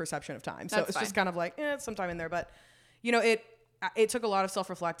no perception of time, so That's it's fine. just kind of like it's sometime in there. But you know, it took a lot of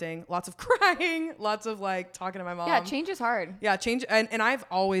self-reflecting, lots of crying, lots of like talking to my mom. Yeah, change is hard. Yeah, change. And I've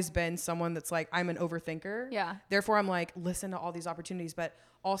always been someone that's like, I'm an overthinker. Yeah. Therefore, I'm like, listen to all these opportunities, but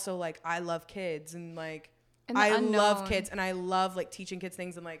also like, I love kids and like, And the I unknown. love kids and I love like teaching kids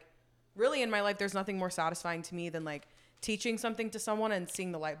things. And like, really in my life, there's nothing more satisfying to me than like teaching something to someone and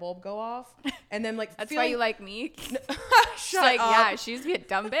seeing the light bulb go off. And then like, That's why you like me. She's Shut like, up. yeah, she's a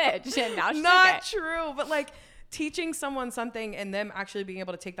dumb bitch. And now she's Not okay. true, but like teaching someone something and them actually being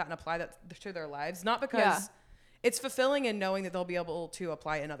able to take that and apply that to their lives, not because it's fulfilling and knowing that they'll be able to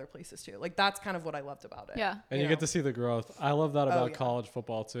apply it in other places too. Like that's kind of what I loved about it. Yeah. And you get to see the growth. I love that about yeah. college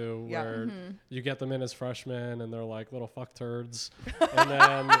football too, Yeah. where you get them in as freshmen and they're like little fuck turds, and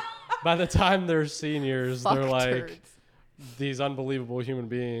then by the time they're seniors, Fuck they're like turds. these unbelievable human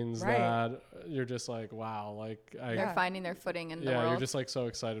beings Right. that you're just like, wow, like They're finding their footing in the yeah, world. you're just like so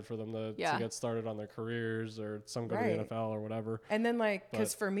excited for them to get started on their careers, or some go to Right. the NFL or whatever. And then like,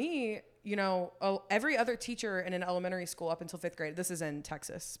 because for me, you know, every other teacher in an elementary school up until 5th grade, this is in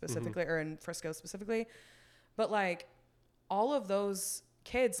Texas specifically, or in Frisco specifically, but like all of those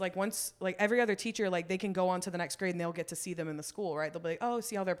kids, like once, like every other teacher, like they can go on to the next grade and they'll get to see them in the school, right? They'll be like, oh,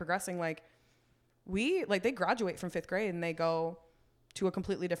 see how they're progressing. Like they graduate from 5th grade and they go to a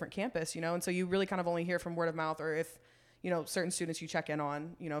completely different campus, you know? And so you really kind of only hear from word of mouth, or if, you know, certain students you check in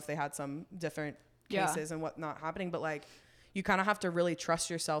on, you know, if they had some different cases and whatnot happening, but like you kind of have to really trust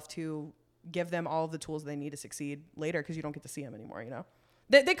yourself to give them all of the tools they need to succeed later, because you don't get to see them anymore, you know?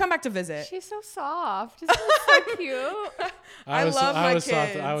 They come back to visit. She's so soft. Isn't that so cute? I love my kids.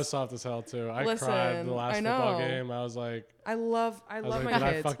 I was soft as hell too. I cried the last I football know. game. I was like, I love like, my did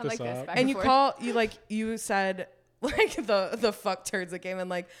I kids. fuck I'm like this this up? back And forth. you said like the fuck turds that came in,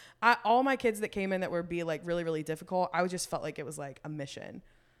 like all my kids that came in that would be like really, really difficult, I just felt like it was like a mission.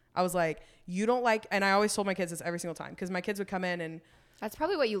 I was like, you don't like, and I always told my kids this every single time, because my kids would come in and That's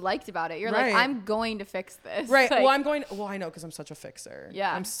probably what you liked about it. You're Right. like, I'm going to fix this. right. Like, Well, I know, because I'm such a fixer.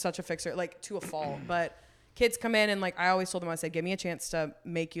 Yeah. I'm such a fixer, like to a fault. But kids come in and like I always told them, I said, give me a chance to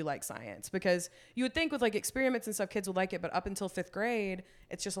make you like science, because you would think with like experiments and stuff, kids would like it, but up until 5th grade,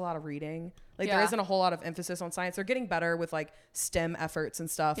 it's just a lot of reading. Like there Yeah. isn't a whole lot of emphasis on science. They're getting better with like STEM efforts and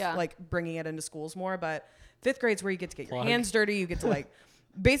stuff, Yeah. like bringing it into schools more. But 5th grade's where you get to get your Plug. hands dirty. You get to like,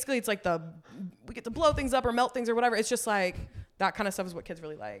 basically it's like we get to blow things up or melt things or whatever. It's just like that kind of stuff is what kids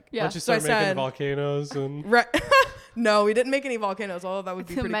really like. Yeah. Once you So I start making said- volcanoes and Right. No, we didn't make any volcanoes, although that would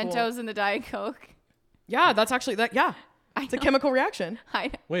be the pretty cool. Mentos and the Diet Coke. Yeah, that's actually that. Yeah, I it's a know. chemical reaction. I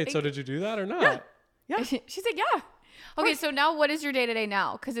know. wait, so did you do that or not? Yeah. She said, yeah. Okay, so now what is your day to day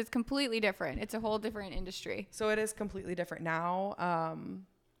now? Because it's completely different. It's a whole different industry. So it is completely different now.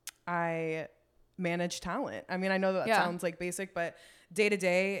 I manage talent. I mean, I know that Yeah. sounds like basic, but day to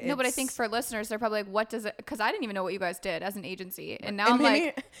day. No, but I think for listeners, they're probably like, what does it? Because I didn't even know what you guys did as an agency. And now I'm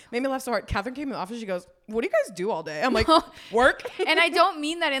like, made me laugh so hard. Catherine came in the office. She goes, "What do you guys do all day?" I'm like, "Work." and I don't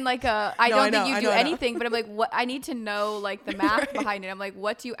mean that in like a, I No, don't I know, think you I do know, I know. anything, but I'm like, what? I need to know like the math behind it. I'm like,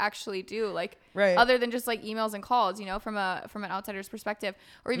 what do you actually do? Like, Right. other than just like emails and calls, you know, from an outsider's perspective,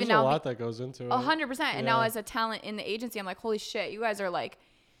 or even There's a now, lot that goes into it. 100%. And now Yeah. as a talent in the agency, I'm like, holy shit, you guys are like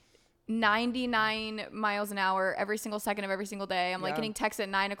 99 miles an hour every single second of every single day. I'm like Yeah. getting texts at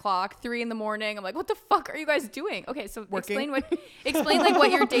 9 o'clock, 3 a.m. I'm like, what the fuck are you guys doing? Okay, so Working. explain like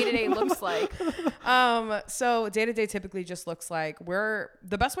what your day to day looks like. So day to day typically just looks like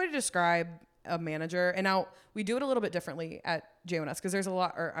the best way to describe a manager, and now we do it a little bit differently at J1S because there's a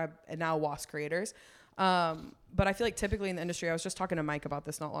lot, or now WAS creators. But I feel like typically in the industry, I was just talking to Mike about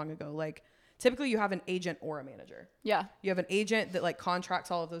this not long ago. Like typically you have an agent or a manager. Yeah. You have an agent that like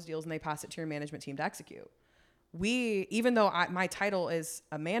contracts all of those deals and they pass it to your management team to execute. Even though my title is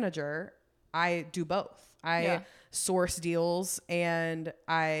a manager, I do both. I source deals and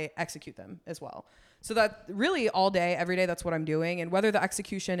I execute them as well. So that really all day, every day, that's what I'm doing. And whether the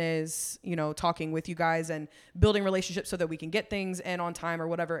execution is, you know, talking with you guys and building relationships so that we can get things in on time or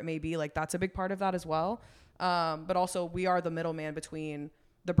whatever it may be, like that's a big part of that as well. But also we are the middleman between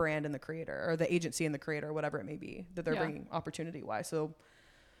the brand and the creator, or the agency and the creator, or whatever it may be that they're bringing opportunity wise. So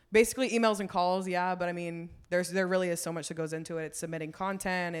basically emails and calls. Yeah. But I mean, there really is so much that goes into it. It's submitting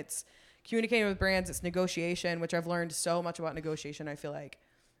content. It's communicating with brands. It's negotiation, which I've learned so much about negotiation. I feel like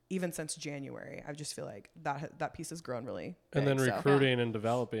even since January, I just feel like that piece has grown really big. And then recruiting and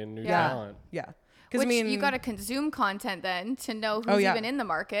developing new Yeah. talent. Yeah. Which I mean, you got to consume content then to know who's even in the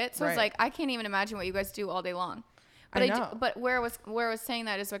market. So it's like, I can't even imagine what you guys do all day long. But I know. but where I was saying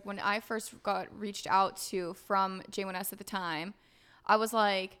that is like when I first got reached out to from J1S at the time, I was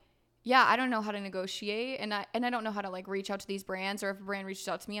like, yeah, I don't know how to negotiate, and I don't know how to like reach out to these brands, or if a brand reaches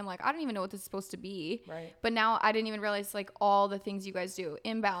out to me, I'm like, I don't even know what this is supposed to be. Right. But now I didn't even realize like all the things you guys do: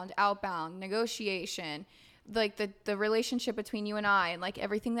 inbound, outbound, negotiation, like the relationship between you and I, and like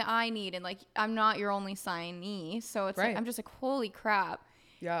everything that I need, and like I'm not your only signee, so it's like I'm just like, holy crap.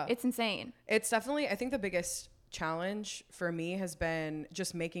 Yeah. It's insane. It's definitely, I think the biggest challenge for me has been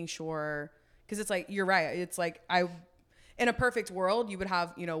just making sure, because it's like, you're right. It's like in a perfect world, you would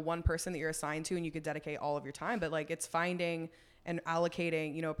have, you know, one person that you're assigned to and you could dedicate all of your time, but like it's finding and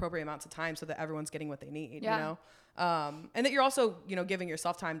allocating, you know, appropriate amounts of time so that everyone's getting what they need, you know? And that you're also, you know, giving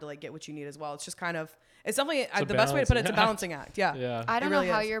yourself time to like get what you need as well. It's just kind of, it's definitely the best way to put it. It's a balancing act. Yeah. I don't really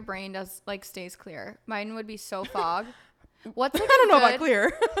know how is. your brain stays clear. Mine would be so fog. What's like I don't know about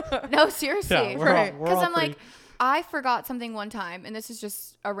clear. No, seriously. Yeah, we're all Because I'm pretty- like, I forgot something one time, and this is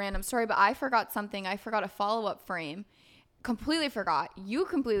just a random story, but I forgot something. I forgot a follow-up frame. Completely forgot. You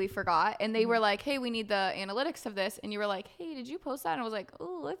completely forgot. And they were like, hey, we need the analytics of this. And you were like, hey, did you post that? And I was like,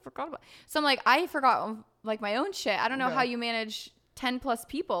 oh, I forgot about it. So I'm like, I forgot like my own shit. I don't know how you manage 10 plus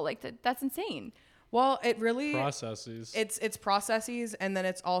people. Like that's insane. Well, it really Processes. It's processes, and then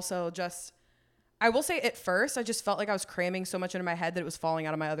it's also just, I will say at first I just felt like I was cramming so much into my head that it was falling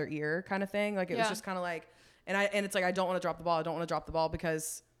out of my other ear kind of thing. Like it was just kind of like, and it's like, I don't want to drop the ball. I don't want to drop the ball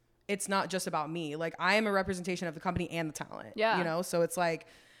because it's not just about me. Like I am a representation of the company and the talent. Yeah. You know, so it's like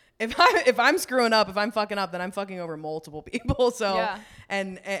if I'm screwing up, if I'm fucking up, then I'm fucking over multiple people. So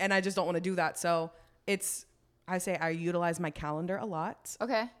and I just don't want to do that. So I utilize my calendar a lot.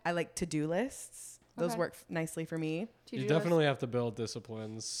 Okay. I like to-do lists. Those work nicely for me. You definitely have to build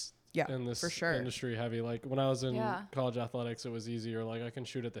disciplines. In this for sure. industry heavy. Like when I was in college athletics, it was easier. Like I can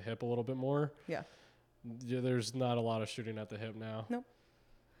shoot at the hip a little bit more. Yeah. There's not a lot of shooting at the hip now. Nope.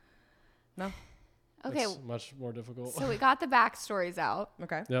 No. Okay. It's much more difficult. So we got the backstories out.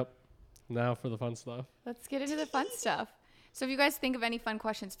 Okay. Yep. Now for the fun stuff. Let's get into the fun stuff. So if you guys think of any fun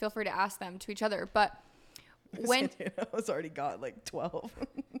questions, feel free to ask them to each other. But when I was already got like 12.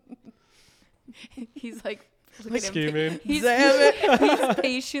 he's like, look at him. Scheming. He's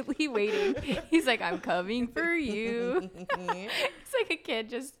patiently waiting. He's like, I'm coming for you. It's like a kid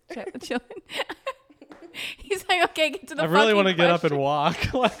just chilling. He's like, okay, get to the I really want to get up and walk.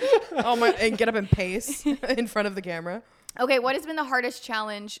 And get up and pace in front of the camera. Okay, what has been the hardest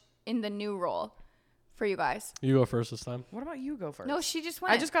challenge in the new role for you guys? You go first this time. What about you go first? No, she just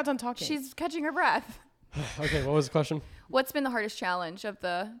went. I just got done talking. She's catching her breath. Okay, what was the question? What's been the hardest challenge of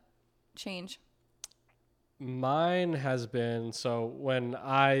the change? Mine has been, so when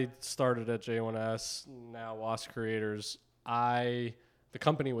I started at J1S, now WAS Creators, the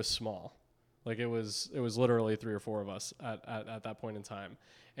company was small. Like it was literally 3 or 4 of us at that point in time.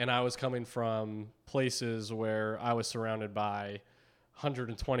 And I was coming from places where I was surrounded by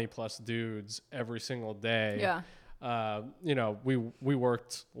 120 plus dudes every single day. Yeah. You know, we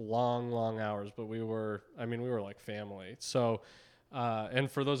worked long hours, but we were like family. So,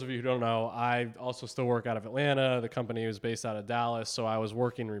 and for those of you who don't know, I also still work out of Atlanta. The company was based out of Dallas. So I was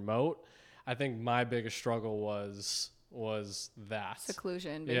working remote. I think my biggest struggle was that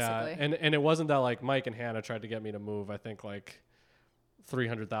seclusion, basically. Yeah, and it wasn't that like Mike and Hannah tried to get me to move. I think like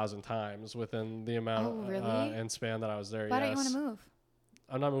 300,000 times within the amount and span that I was there. Why don't you want to move?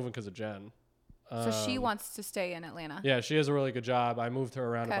 I'm not moving because of Jen. So she wants to stay in Atlanta. Yeah, she has a really good job. I moved her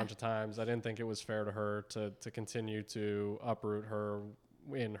around a bunch of times. I didn't think it was fair to her to continue to uproot her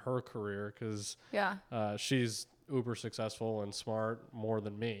in her career because she's uber successful and smart more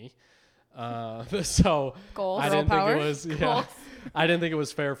than me. So Goals. I Girl didn't think power. it was Goals. I didn't think it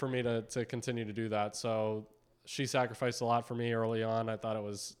was fair for me to continue to do that. So she sacrificed a lot for me early on. I thought it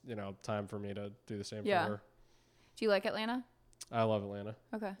was, time for me to do the same Yeah. for her. Do you like Atlanta? I love Atlanta.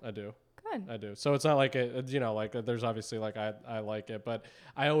 Okay. I do. Good. I do. So it's not like there's obviously like I like it, but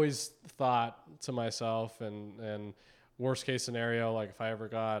I always thought to myself and worst case scenario, like if I ever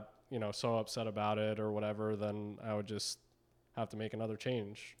got, so upset about it or whatever, then I would just have to make another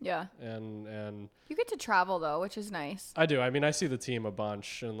change. Yeah. And You get to travel though, which is nice. I do. I mean, I see the team a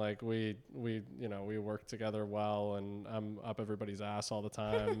bunch, and like we work together well, and I'm up everybody's ass all the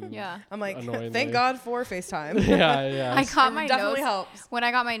time. Yeah. I'm like, Annoyingly. thank God for FaceTime. yeah. I got my definitely nose. helps. When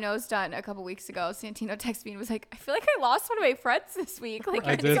I got my nose done a couple weeks ago, Santino texted me and was like, I feel like I lost one of my friends this week. Like,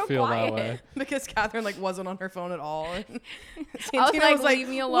 I you're did so feel quiet. that way. Because Catherine like wasn't on her phone at all. And I was Santino like, was like, leave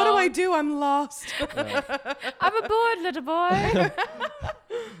me what do I alone. do? I'm lost. I'm a bored little boy.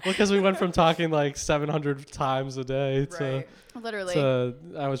 Well, because we went from talking like 700 times a day Right. Literally. to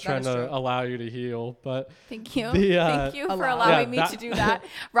I was trying is to true. allow you to heal, but Thank you. The, Thank you for allow- allowing Yeah, me to do that.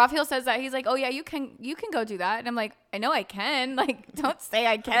 Raphael says that. He's like, oh yeah, you can go do that. And I'm like, I know I can. Like, don't say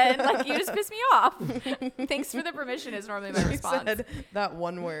I can. Like, you just piss me off. Thanks for the permission is normally my He response. said that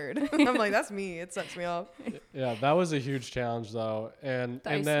one word. I'm like, that's me. It sets me off. yeah, that was a huge challenge though, and The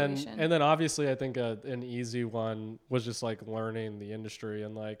and isolation. then obviously I think an easy one was just like learning the industry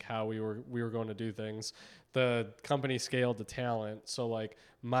and like how we were going to do things. The company scaled to talent, so like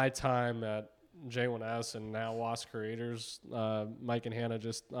my time at J1S and now Wasp Creators, Mike and Hannah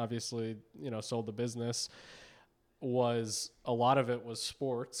just obviously sold the business. Was a lot of it was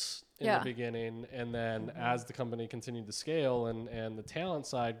sports in Yeah. the beginning, and then as the company continued to scale and the talent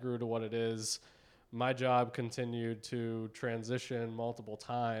side grew to what it is, my job continued to transition multiple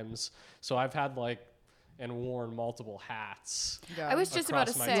times. So I've had and worn multiple hats. Yeah. I was just about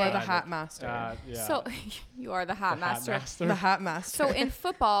to across my say. You are the time. hat master. Yeah. So you are the hat master. The hat master. So in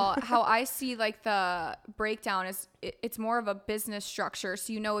football, how I see like the breakdown is it's more of a business structure.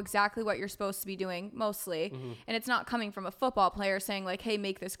 So you know exactly what you're supposed to be doing mostly. And it's not coming from a football player saying like, hey,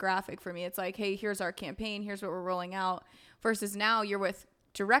 make this graphic for me. It's like, hey, here's our campaign. Here's what we're rolling out. Versus now you're with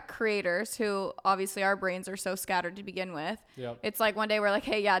direct creators who obviously our brains are so scattered to begin with. Yep. It's like one day we're like,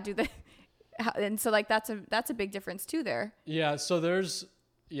 hey, yeah, do the. And so like that's a big difference too there. Yeah, so there's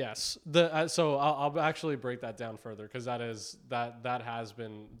so I'll actually break that down further because that has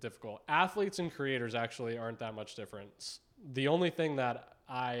been difficult. Athletes and creators actually aren't that much difference. The only thing that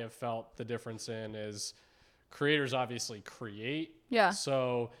I have felt the difference in is creators obviously create. Yeah.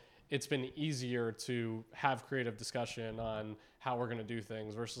 So it's been easier to have creative discussion on how we're going to do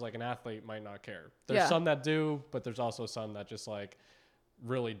things versus like an athlete might not care. There's Yeah. some that do, but there's also some that just like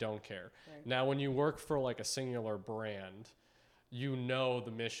really don't care. Right. Now, when you work for like a singular brand,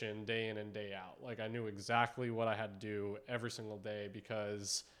 the mission day in and day out. Like I knew exactly what I had to do every single day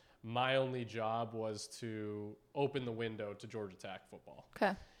because my only job was to open the window to Georgia Tech football.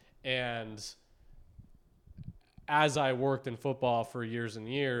 Okay. And as I worked in football for years and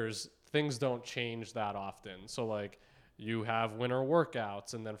years, things don't change that often. So like you have winter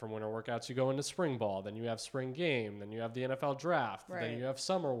workouts, and then from winter workouts you go into spring ball, then you have spring game, then you have the NFL draft, Right. then you have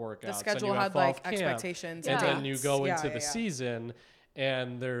summer workouts. The schedule then you have had fall like camp, expectations. Yeah. and And then you dates. go Yeah, into yeah, the yeah. season,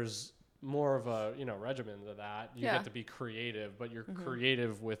 and there's more of a regimen to that. You Yeah. get to be creative, but you're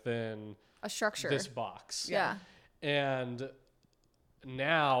creative within A structure. this box. Yeah. And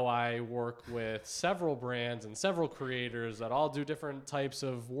now I work with several brands and several creators that all do different types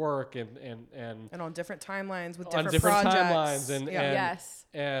of work and And on different timelines with on different, different projects. timelines and Yes.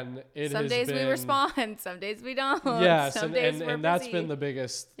 and it Some has days we been- respond, some days we don't. yes some days we're and that's busy. been the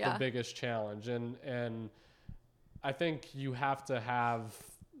biggest Yeah. challenge, and I think you have to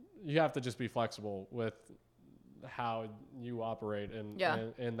just be flexible with how you operate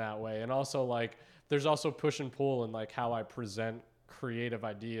in that way. And also like there's also push and pull in like how I present creative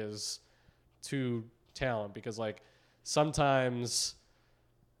ideas to talent, because like sometimes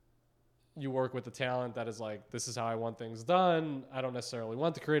you work with the talent that is like, this is how I want things done. I don't necessarily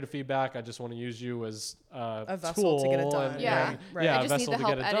want the creative feedback. I just want to use you as a vessel tool to get it done. Yeah. Right. yeah, I a just need vessel the to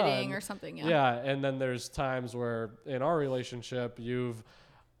help get it editing done. or something. Yeah, and then there's times where in our relationship, you've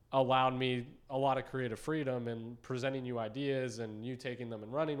allowed me a lot of creative freedom in presenting you ideas and you taking them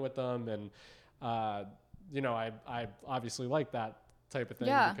and running with them. And, I obviously like that type of thing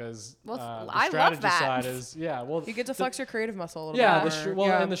Yeah. because Well, the I love strategy that. side is, You get to flex your creative muscle a little yeah, bit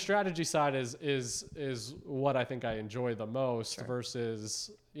more. and the strategy side is what I think I enjoy the most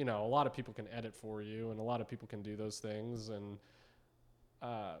versus, a lot of people can edit for you and a lot of people can do those things. And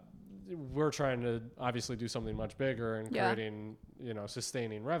we're trying to obviously do something much bigger and Yeah. creating,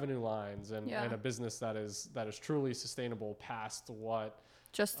 sustaining revenue lines and a business that is truly sustainable past what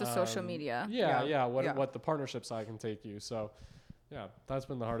Just the social media. what the partnership side can take you. So yeah, that's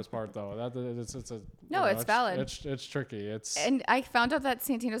been the hardest part though. It's valid. It's tricky. And I found out that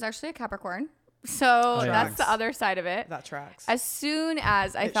Santino's actually a Capricorn. So that's the other side of it. That tracks. As soon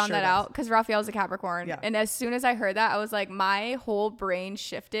as I found that out, because Raphael's a Capricorn, and as soon as I heard that, I was like, my whole brain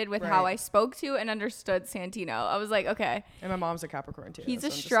shifted with how I spoke to and understood Santino. I was like, okay. And my mom's a Capricorn too. He's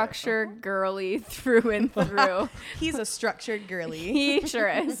a structured girly through and through. He's a structured girly. He sure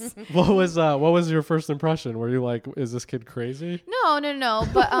is. What was your first impression? Were you like, is this kid crazy? No.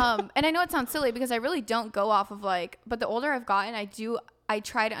 But and I know it sounds silly because I really don't go off of but the older I've gotten, I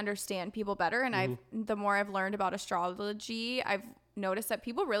try to understand people better, and the more I've learned about astrology, I've noticed that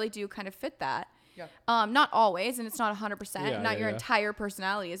people really do kind of fit that. Yeah. Not always, and it's not 100%. Not your entire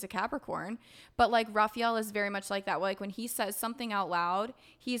personality is a Capricorn, but like Raphael is very much like that. Like when he says something out loud,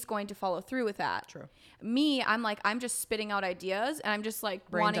 he's going to follow through with that. True. Me, I'm just spitting out ideas, and I'm just like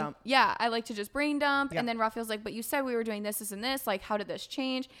brain dump. Yeah, I like to just brain dump, and then Raphael's like, but you said we were doing this, and this. Like, how did this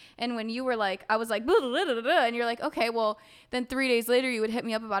change? And when you were like, I was like, blah, blah, blah, blah, blah, and you're like, okay, well, then 3 days later you would hit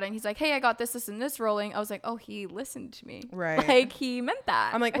me up about it, and he's like, hey, I got this, and this rolling. I was like, oh, he listened to me. Right. Like he meant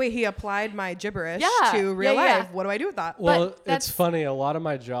that. I'm like, wait, he applied my gibberish to real life. What do I do with that? Well, it's funny. A lot of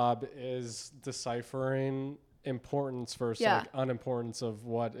my job is deciphering importance versus like unimportance of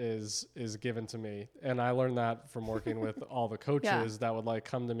what is given to me, and I learned that from working with all the coaches that would like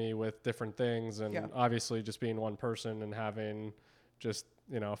come to me with different things, and obviously just being one person and having just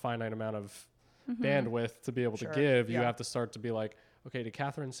a finite amount of bandwidth to be able to give, you have to start to be like, okay, did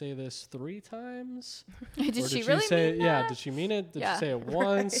Catherine say this 3 times? Did she really mean that? Yeah, did she mean it? Did she say it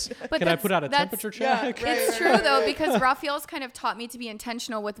once? But Can I put out a temperature check? It's true though, because Raphael's kind of taught me to be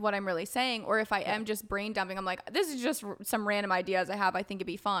intentional with what I'm really saying, or if I am just brain dumping, I'm like, this is just some random ideas I have. I think it'd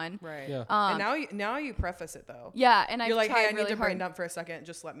be fun. Right. Yeah. And now you preface it though. Yeah, and you're like, hey, I need to brain brain dump for a second.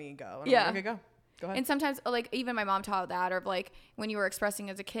 Just let me go. And I'm like, okay, go. Go ahead. And sometimes, like, even my mom taught that, or like when you were expressing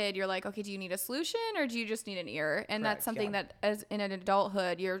as a kid, you're like, okay, do you need a solution or do you just need an ear? And that's something that, as in an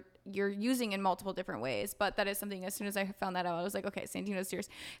adulthood, you're using in multiple different ways. But that is something. As soon as I found that out, I was like, okay, Santino's serious.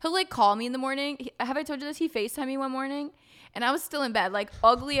 He'll like call me in the morning. Have I told you this? He FaceTimed me one morning, and I was still in bed, like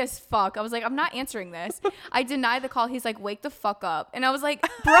ugly as fuck. I was like, I'm not answering this. I denied the call. He's like, wake the fuck up, and I was like,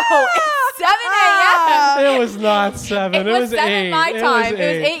 bro, it's 7 a.m. It was not 7. It was 7 8. my time.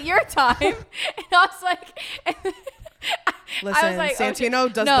 It was 8 your time. And I was like, listen, I was like,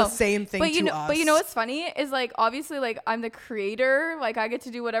 Santino does the same thing to us. But you know what's funny is like, obviously, like I'm the creator. Like I get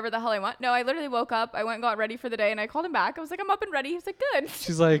to do whatever the hell I want. No, I literally woke up. I went and got ready for the day, and I called him back. I was like, I'm up and ready. He was like, good.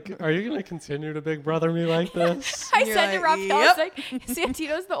 She's like, are you gonna continue to big brother me like this? I said to Raphael, I was like,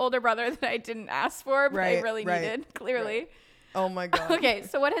 Santino's the older brother that I didn't ask for, but I really needed. Clearly. Right. Oh my god. Okay,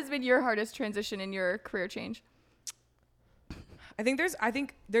 so what has been your hardest transition in your career change? I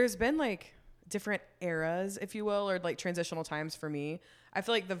think there's been like different eras, if you will, or like transitional times for me. I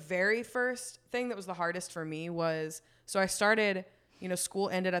feel like the very first thing that was the hardest for me was, so I started, school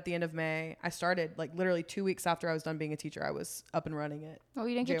ended at the end of May. I started like literally 2 weeks after I was done being a teacher. I was up and running it. Oh,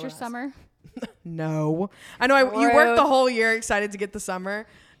 you didn't get your summer? No. I know you worked the whole year excited to get the summer.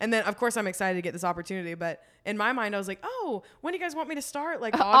 And then, of course, I'm excited to get this opportunity. But in my mind, I was like, oh, when do you guys want me to start?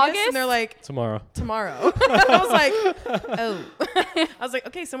 Like August? And they're like, Tomorrow. I was like, oh. I was like,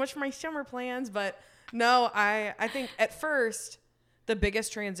 okay, so much for my summer plans. But no, I think at first, the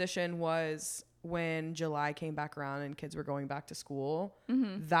biggest transition was when July came back around and kids were going back to school.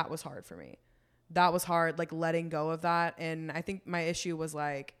 Mm-hmm. That was hard for me. That was hard, like letting go of that. And I think my issue was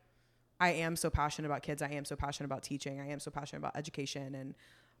like, I am so passionate about kids. I am so passionate about teaching. I am so passionate about education and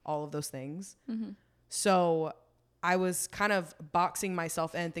all of those things. Mm-hmm. So I was kind of boxing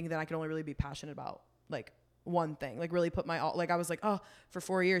myself in, thinking that I could only really be passionate about like one thing, like really put my all, like I was like, oh, for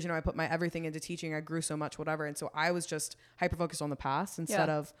 4 years, I put my everything into teaching. I grew so much, whatever. And so I was just hyper focused on the past instead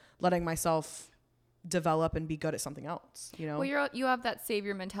of letting myself develop and be good at something else, Well, you have that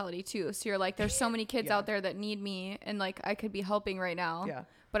savior mentality too. So you're like, there's so many kids out there that need me, and like I could be helping right now. Yeah.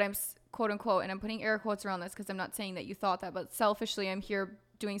 But I'm quote unquote, and I'm putting air quotes around this because I'm not saying that you thought that, but selfishly, I'm here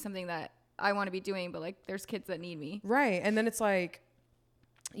doing something that I want to be doing, but like there's kids that need me. Right. And then it's like,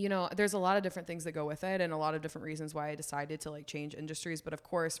 there's a lot of different things that go with it and a lot of different reasons why I decided to like change industries. But of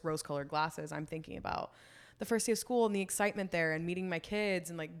course, rose-colored glasses, I'm thinking about the first day of school and the excitement there and meeting my kids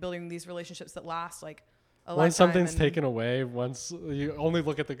and like building these relationships that last like a Once lifetime. something's And taken away, once you only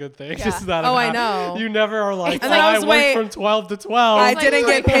look at the good things. Yeah. that Oh, have I happened. know. You never are like, It's oh, like- I I was way- worked from 12 to 12. I It's like didn't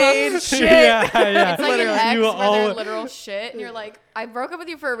get paid shit. yeah, yeah. It's like Literally. an ex You where they're all- literal shit, and you're like, I broke up with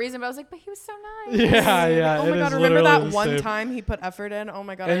you for a reason, but I was like, but he was so nice. Yeah, yeah. Oh it my God, is remember literally that the one same. time he put effort in? Oh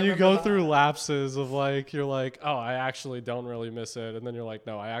my God. I And you remember go that. through lapses of like, you're like, oh, I actually don't really miss it. And then you're like,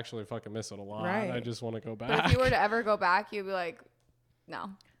 no, I actually fucking miss it a lot. I Right. just want to go But back. if you were to ever go back, you'd be like, no,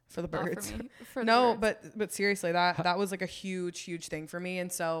 for the not birds. for me. For the No, birds. but seriously, that was like a huge thing for me. And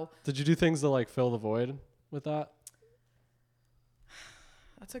so Did you do things to like fill the void with that?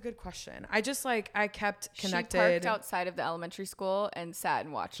 that's a good question. I just like, I kept She connected. parked outside of the elementary school and sat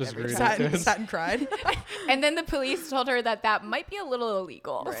and watched Just every greeted child. kids. sat and cried. And then the police told her that might be a little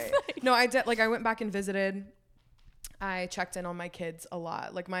illegal. Right. No, I did. Like, I went back and visited. I checked in on my kids a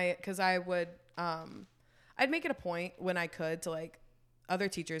lot. Like, because I would, I'd make it a point when I could to like other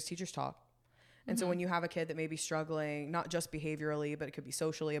teachers talk. And so when you have a kid that may be struggling, not just behaviorally, but it could be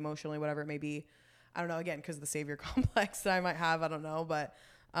socially, emotionally, whatever it may be. I don't know, again, because of the savior complex that I might have, I don't know. But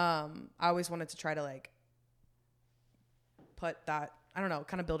I always wanted to try to like put that, I don't know,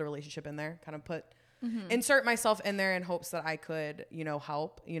 kind of build a relationship in there, kind of put, insert myself in there in hopes that I could,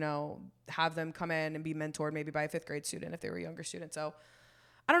 help, have them come in and be mentored maybe by a 5th grade student if they were a younger student. So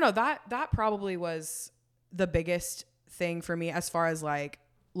I don't know, that probably was the biggest thing for me as far as like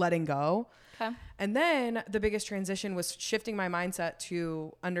letting go. Okay. And then the biggest transition was shifting my mindset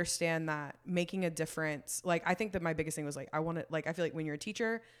to understand that making a difference. Like, I think that my biggest thing was like, I feel like when you're a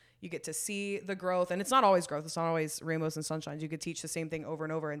teacher, you get to see the growth, and it's not always growth. It's not always rainbows and sunshines. You could teach the same thing over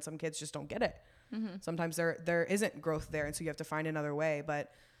and over, and some kids just don't get it. Sometimes there isn't growth there. And so you have to find another way.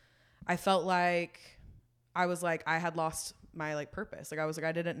 But I felt like I had lost my like purpose. Like, I was like,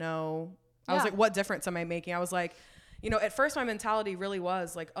 I didn't know. I was Yeah. like, what difference am I making? I was like, at first my mentality really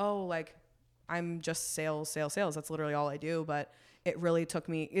was like, oh, like I'm just sales. That's literally all I do. But it really took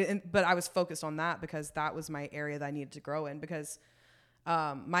me, but I was focused on that because that was my area that I needed to grow in, because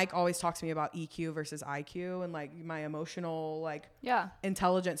Mike always talks to me about EQ versus IQ, and like my emotional like Yeah.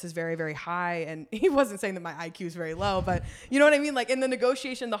 intelligence is very, very high. And he wasn't saying that my IQ is very low, but you know what I mean? Like in the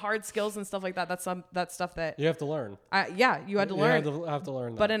negotiation, the hard skills and stuff like that, that's stuff that You have to learn. you had to learn. You have to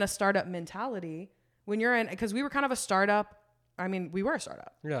learn that. But in a startup mentality, when you're in, because we were kind of a startup, we were a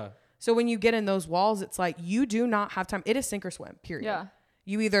startup. yeah. So when you get in those walls, it's like you do not have time. It is sink or swim, period. Yeah.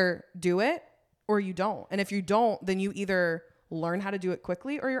 You either do it or you don't. And if you don't, then you either learn how to do it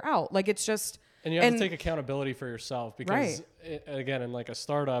quickly or you're out. Like, it's just... And you have to take accountability for yourself, because Right. Again, in like a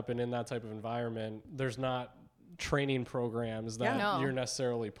startup and in that type of environment, there's not training programs that Yeah. No. you're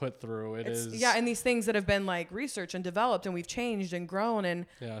necessarily put through. Yeah, and these things that have been like researched and developed, and we've changed and grown, and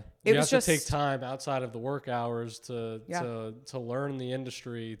yeah, it you was have to take just- time outside of the work hours to learn the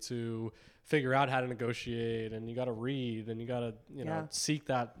industry, to figure out how to negotiate, and you got to read, and you got to seek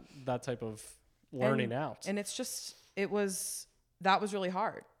that type of learning out. And it's just, that was really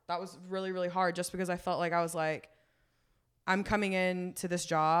hard. That was really, really hard, just because I felt like I was like, I'm coming in to this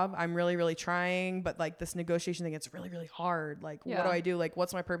job, I'm really, really trying, but like this negotiation thing, it's really, really hard. Like, what do I do? Like,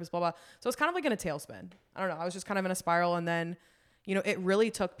 what's my purpose? Blah, blah. So it's kind of like in a tailspin. I don't know. I was just kind of in a spiral. And then, it really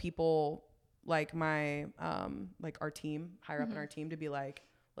took people like my, like our team, higher up in our team, to be like,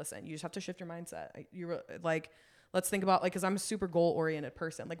 listen, you just have to shift your mindset. Let's think about, like, because I'm a super goal oriented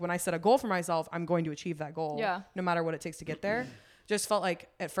person. Like, when I set a goal for myself, I'm going to achieve that goal, no matter what it takes to get there. Just felt like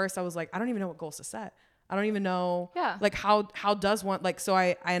at first I was like, I don't even know what goals to set. I don't even know, like, how does one, like, so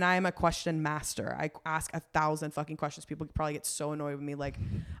I am a question master. I ask 1,000 fucking questions. People probably get so annoyed with me. Like,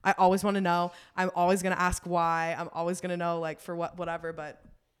 I always want to know. I'm always going to ask why. I'm always going to know, like, for whatever. But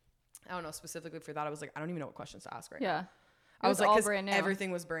I don't know, specifically for that, I was like, I don't even know what questions to ask right now. I was like, all because brand new.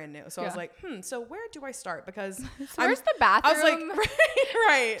 everything was brand new. So I was like, so where do I start? Because Where's the bathroom? I was like,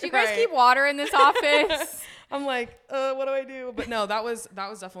 right. Do you guys keep water in this office? I'm like, what do I do? But no, that was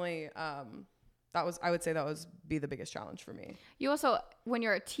definitely, I would say that was the biggest challenge for me. You also, when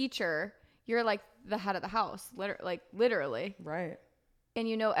you're a teacher, you're like the head of the house, literally. Right. And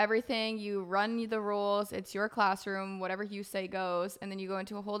you know everything. You run the rules. It's your classroom. Whatever you say goes. And then you go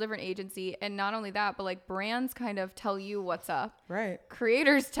into a whole different agency. And not only that, but like brands kind of tell you what's up. Right.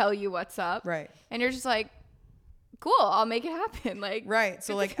 Creators tell you what's up. Right. And you're just like, cool, I'll make it happen. Like, right.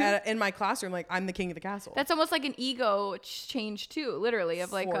 So like in my classroom, like I'm the king of the castle. that's almost like an ego change too, literally,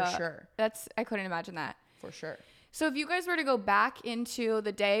 of like, For sure. I couldn't imagine that. For sure. So if you guys were to go back into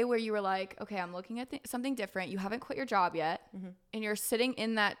the day where you were like, okay, I'm looking at something different, you haven't quit your job yet, and you're sitting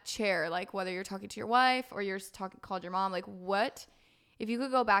in that chair, like whether you're talking to your wife or you're called your mom, like what, if you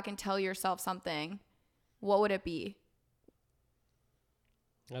could go back and tell yourself something, what would it be?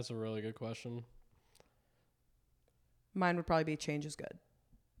 That's a really good question. Mine would probably be change is good.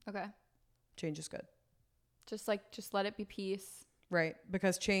 Okay. Change is good. Just let it be peace. Right.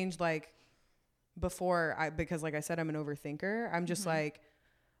 Because change, like, because like I said, I'm an overthinker. I'm just like,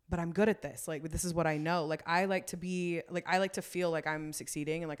 but I'm good at this. Like, this is what I know. Like, I like to feel like I'm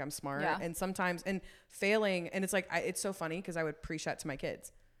succeeding and like I'm smart. Yeah. And sometimes, and failing, and it's like, it's so funny because I would preach that to my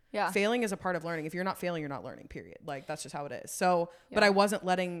kids. Yeah. Failing is a part of learning. If you're not failing, you're not learning, period. Like, that's just how it is. So, but I wasn't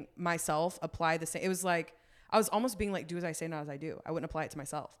letting myself apply the same. It was like, I was almost being like, do as I say, not as I do. I wouldn't apply it to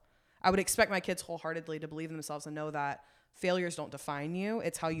myself. I would expect my kids wholeheartedly to believe in themselves and know that failures don't define you.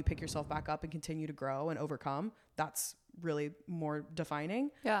 It's how you pick yourself back up and continue to grow and overcome. That's really more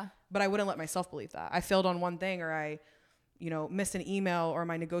defining. Yeah. But I wouldn't let myself believe that. I failed on one thing, or I, missed an email, or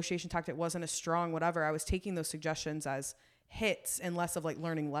my negotiation tactic wasn't as strong, whatever. I was taking those suggestions as hits and less of like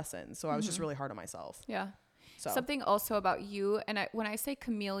learning lessons. So I was just really hard on myself. Yeah. So Something also about you, and when I say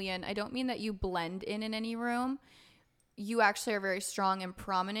chameleon, I don't mean that you blend in any room. You actually are very strong and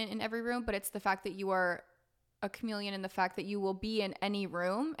prominent in every room, but it's the fact that you are a chameleon and the fact that you will be in any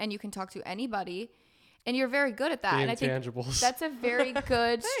room and you can talk to anybody, and you're very good at that. The and intangibles. I think that's a very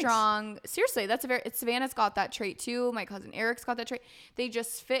good, strong, seriously, Savannah's got that trait too. My cousin Eric's got that trait. They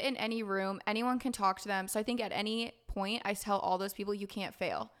just fit in any room. Anyone can talk to them. So I think at any point I tell all those people, you can't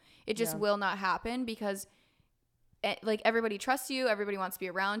fail. It just will not happen, because like everybody trusts you, everybody wants to be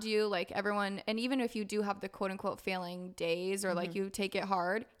around you, like everyone. And even if you do have the quote unquote failing days, or like you take it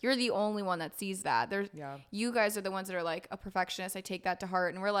hard, you're the only one that sees that. You guys are the ones that are like a perfectionist. I take that to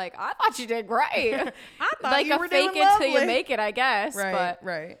heart, and we're like, I thought you did great. I thought like you a were fake doing it till you lovely. make it, I guess. Right. But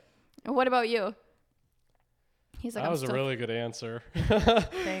Right. what about you? He's like, That was a really good answer.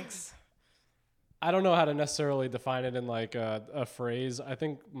 Thanks. I don't know how to necessarily define it in like a phrase. I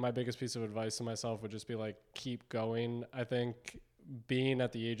think my biggest piece of advice to myself would just be like, keep going. I think being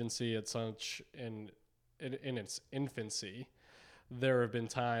at the agency at such in its infancy, there have been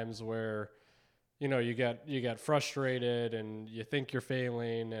times where, you get frustrated and you think you're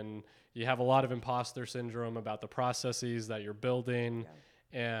failing, and you have a lot of imposter syndrome about the processes that you're building,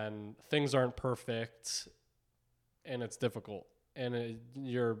 and things aren't perfect, and it's difficult. And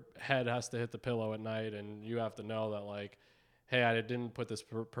your head has to hit the pillow at night, and you have to know that, like, hey, I didn't put this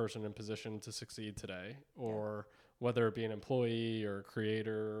person in position to succeed today, or whether it be an employee or a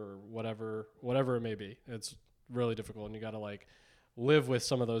creator or whatever it may be. It's really difficult, and you got to like live with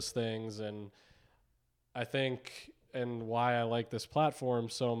some of those things. And I think, and why I like this platform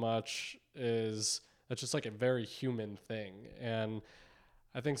so much, is it's just like a very human thing. And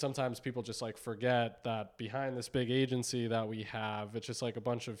I think sometimes people just like forget that behind this big agency that we have, it's just like a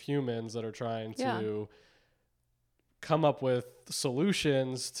bunch of humans that are trying to come up with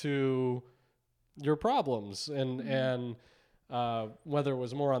solutions to your problems. And whether it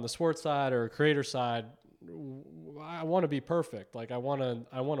was more on the sports side or creator side, I want to be perfect. Like I want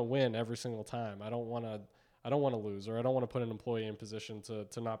to win every single time. I don't want to lose, or I don't want to put an employee in position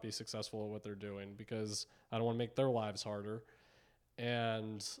to not be successful at what they're doing, because I don't want to make their lives harder.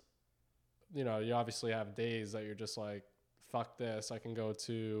 And, you obviously have days that you're just like, fuck this. I can go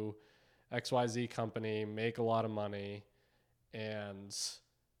to XYZ company, make a lot of money, and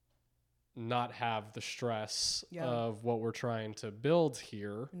not have the stress of what we're trying to build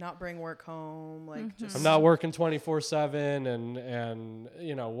here. Not bring work home. Like, just. I'm not working 24/7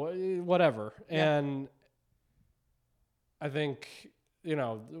 and whatever. Yeah. And I think,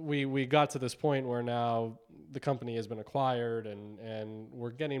 we got to this point where now the company has been acquired, and we're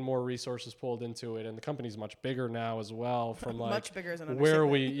getting more resources pulled into it, and the company's much bigger now as well, from like much bigger as an where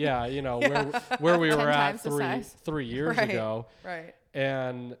we where we were at 3 years ago. Right.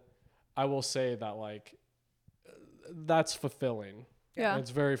 And I will say that like that's fulfilling. Yeah.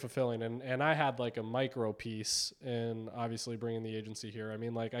 It's very fulfilling. And I had like a micro piece in obviously bringing the agency here. I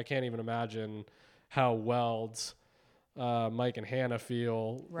mean, like I can't even imagine how Weld, Mike and Hannah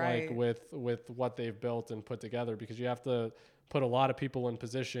feel like with what they've built and put together, because you have to put a lot of people in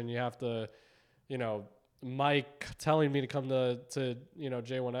position. You have to, Mike telling me to come to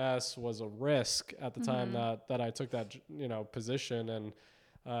J1S was a risk at the time that I took that, position. And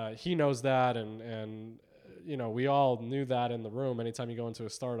he knows that. And we all knew that in the room. Anytime you go into a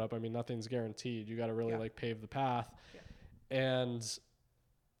startup, I mean, nothing's guaranteed. You got to really like pave the path. Yeah. And,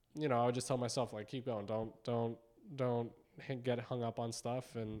 I would just tell myself, like, keep going. Don't get hung up on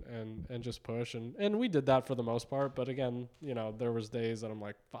stuff and just push. And we did that for the most part. But again, there was days that I'm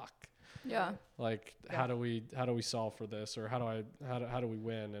like, fuck. Yeah. Like, how do we solve for this? Or how do we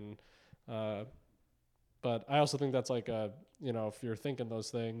win? And, but I also think that's like if you're thinking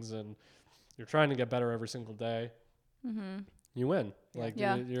those things and you're trying to get better every single day, you win. Like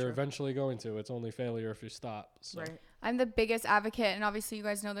you're eventually going to. It's only failure if you stop. So. Right. I'm the biggest advocate, and obviously you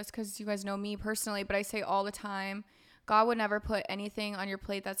guys know this because you guys know me personally, but I say all the time, God would never put anything on your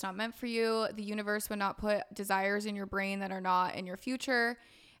plate that's not meant for you. The universe would not put desires in your brain that are not in your future.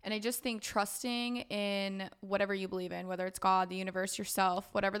 And I just think trusting in whatever you believe in, whether it's God, the universe, yourself,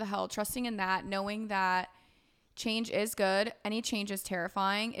 whatever the hell, trusting in that, knowing that change is good. Any change is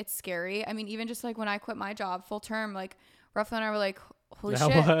terrifying. It's scary. I mean, even just like when I quit my job full term, like Rafael and I were like, holy Now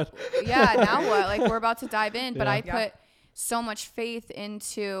shit. what? Yeah, now what? Like we're about to dive in. But Yeah. I put so much faith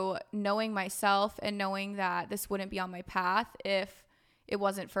into knowing myself and knowing that this wouldn't be on my path if it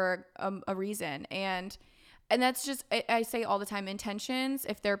wasn't for a reason. And that's just, I say all the time, intentions,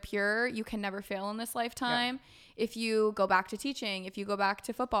 if they're pure, you can never fail in this lifetime. Yeah. If you go back to teaching, if you go back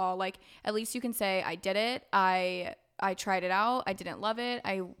to football, like at least you can say, I did it. I tried it out. I didn't love it.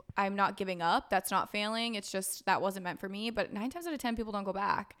 I'm not giving up. That's not failing. It's just, that wasn't meant for me. But 9 times out of 10, people don't go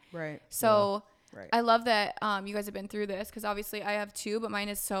back. Right. So Right. I love that you guys have been through this, because obviously I have too, but mine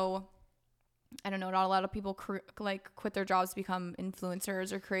is so, I don't know, not a lot of people quit their jobs to become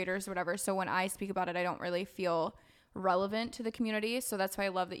influencers or creators or whatever. So when I speak about it, I don't really feel relevant to the community. So that's why I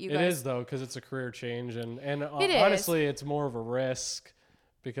love that you guys. It is though, because it's a career change, and It honestly, it's more of a risk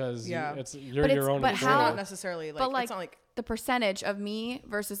because Yeah. you're your own. but It's how- not necessarily like, but like it's not like, the percentage of me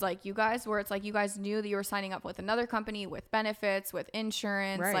versus like you guys, where it's like you guys knew that you were signing up with another company with benefits, with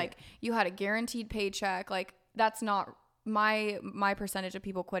insurance, Right. like you had a guaranteed paycheck. Like that's not my percentage of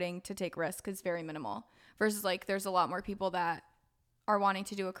people quitting to take risk is very minimal, versus like there's a lot more people that are wanting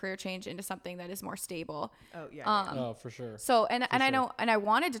to do a career change into something that is more stable. oh yeah. Oh, for sure. So, and I sure. know, and I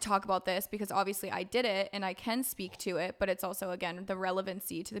wanted to talk about this because obviously I did it and I can speak to it, but it's also, again, the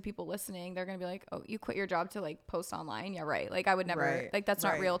relevancy to the people listening. They're going to be like, oh, you quit your job to like post online. Yeah, right. Like I would never, Right, like that's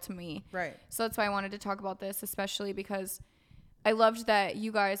not right. real to me. Right. So that's why I wanted to talk about this, especially because I loved that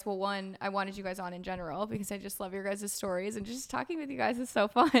you guys, well, one, I wanted you guys on in general because I just love your guys' stories, and just talking with you guys is so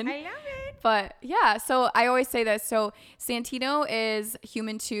fun. I love it. But yeah, so I always say this. So Santino is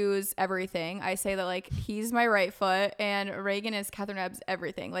Human 2's everything. I say that like he's my right foot, and Reagan is Catherine Ebb's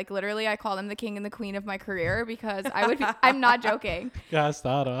everything. Like literally, I call them the king and the queen of my career because I would be, I'm not joking. Gas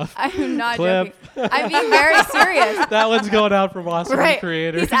that off. I'm not Clip. joking. I'm being very serious. That one's going out from Awesome Right.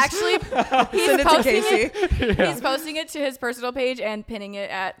 Creators. He's actually Send it to posting Casey. it. He's posting it to his personal page and pinning it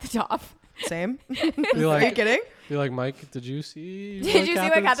at the top. Same. Be Are you like, kidding? be like, Mike, did you see? Did you see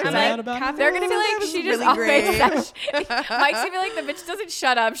what Catherine said said? about Catherine- it? They're gonna be That like, was she just really always great. says. Mike's gonna be like, the bitch doesn't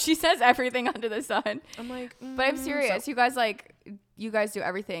shut up. She says everything under the sun. I'm like, But I'm serious. You guys do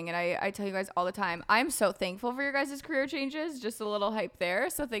everything, and I tell you guys all the time. I'm so thankful for your guys' career changes. Just a little hype there.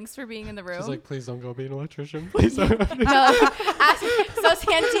 So thanks for being in the room. She's like, please don't go be an electrician. Please don't. No. So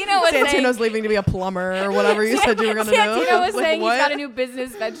Santino was saying. Santino's leaving to be a plumber or whatever you said you were gonna do. Santino was Like, saying what? he's got a new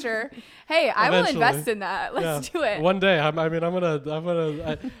business venture. Hey, I will Eventually. invest in that. Let's do it. One day, I'm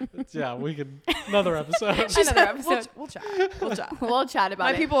gonna. Yeah, we can another episode. Another episode. We'll chat. We'll chat. We'll chat about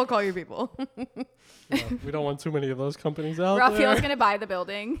My it. people will call your people. Yeah, we don't want too many of those companies out Raphael's there. gonna buy the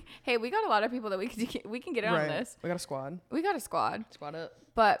building. Hey, we got a lot of people that we can get in on this. We got a squad. We got a squad. Squad up.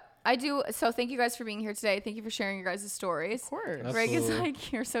 But I do. So thank you guys for being here today. Thank you for sharing your guys' stories. Of course. That's- Greg is Absolutely.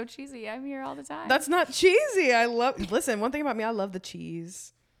 like, you're so cheesy. I'm here all the time. That's not cheesy. I love. Listen, one thing about me, I love the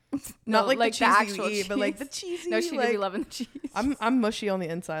cheese. Not like the cheese that you eat, but like the cheesy. No, she like, do be loving the cheese. I'm mushy on the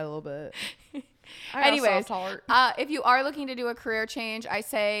inside a little bit. I got a Anyways, soft heart. if you are looking to do a career change, I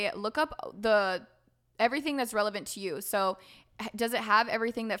say look up everything that's relevant to you. So does it have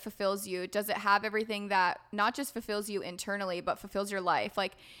everything that fulfills you? Does it have everything that not just fulfills you internally, but fulfills your life?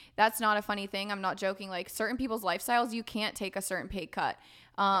 Like, that's not a funny thing. I'm not joking. Like, certain people's lifestyles, you can't take a certain pay cut.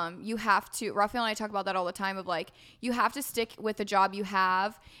 You have to, Raphael and I talk about that all the time, of like, you have to stick with the job you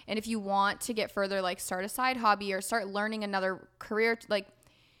have. And if you want to get further, like start a side hobby or start learning another career, like,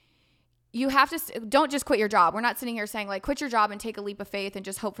 you have to, don't just quit your job. We're not sitting here saying like, quit your job and take a leap of faith and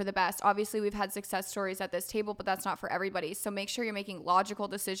just hope for the best. Obviously, we've had success stories at this table, but that's not for everybody. So make sure you're making logical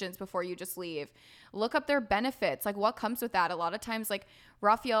decisions before you just leave. Look up their benefits, like what comes with that. A lot of times, like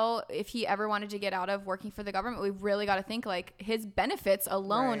Raphael, if he ever wanted to get out of working for the government, we really got to think like his benefits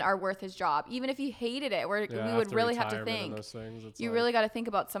alone Right. are worth his job. Even if he hated it, we would after really have to retirement and think. those things, it's You like- really got to think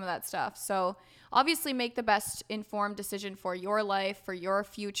about some of that stuff. So obviously make the best informed decision for your life, for your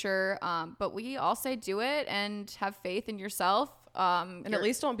future. But we all say do it and have faith in yourself. And at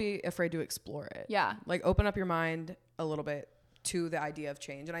least don't be afraid to explore it. Yeah. Like open up your mind a little bit to the idea of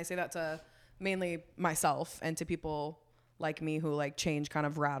change. And I say that to mainly myself and to people like me who like change kind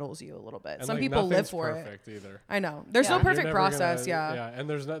of rattles you a little bit. And Some like, people live nothing's for perfect it. either. I know. There's Yeah. no perfect You're never process. gonna- Yeah. And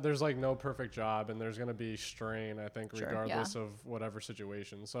there's like no perfect job, and there's gonna be strain, I think, Sure. regardless of whatever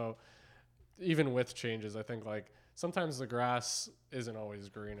situation. So even with changes, I think like sometimes the grass isn't always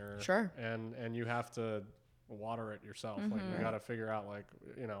greener. Sure. And you have to water it yourself. Like you got to figure out like,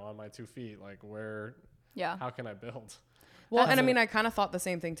 on my 2 feet, like how can I build? Well, and I mean, I kind of thought the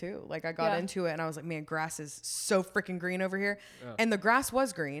same thing too. Like I got into it and I was like, man, grass is so freaking green over here. Yeah. And the grass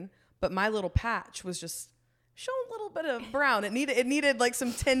was green, but my little patch was just showing a little bit of brown. It needed like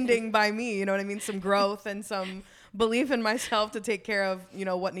some tending by me, you know what I mean? Some growth and some belief in myself to take care of,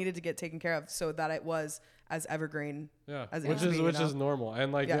 what needed to get taken care of so that it was as evergreen as it which is, which is normal.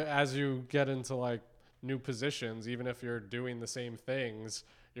 And like as you get into like new positions, even if you're doing the same things,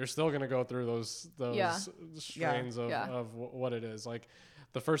 you're still going to go through those strains of what it is. Like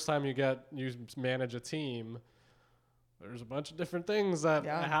the first time you manage a team, there's a bunch of different things that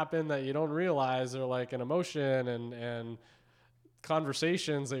happen that you don't realize are like an emotion and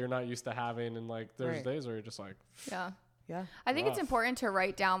conversations that you're not used to having. And like, there's days where you're just like, yeah. I think it's important to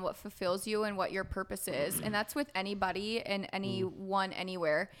write down what fulfills you and what your purpose is. And that's with anybody and anyone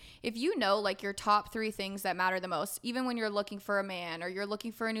anywhere. If you know like your top 3 things that matter the most, even when you're looking for a man or you're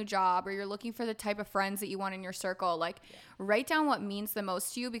looking for a new job or you're looking for the type of friends that you want in your circle, like write down what means the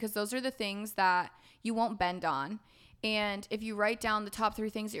most to you, because those are the things that you won't bend on. And if you write down the top 3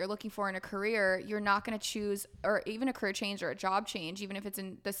 things that you're looking for in a career, you're not going to choose, or even a career change or a job change, even if it's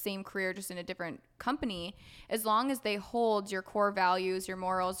in the same career, just in a different company, as long as they hold your core values, your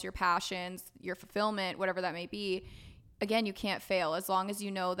morals, your passions, your fulfillment, whatever that may be. Again, you can't fail as long as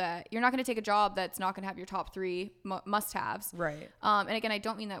you know that you're not going to take a job that's not going to have your top 3 must-haves. Right. And again, I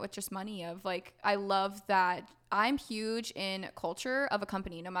don't mean that with just money. I love that I'm huge in culture of a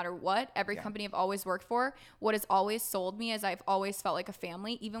company, no matter what. Every company I've always worked for, what has always sold me is I've always felt like a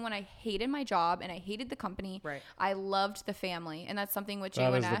family. Even when I hated my job and I hated the company, I loved the family. And that's something with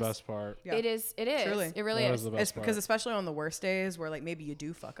JNS. That is the best part. Yeah. It is. Truly. It really is. It's because especially on the worst days where like maybe you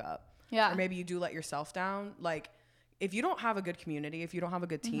do fuck up. Yeah. Or maybe you do let yourself down. Like if you don't have a good community, if you don't have a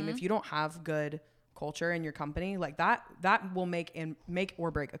good team, if you don't have good culture in your company, like that will make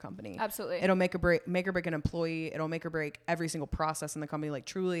or break a company. Absolutely. It'll make or break an employee. It'll make or break every single process in the company. Like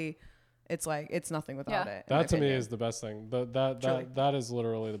truly, it's like it's nothing without it. That to me is the best thing. That is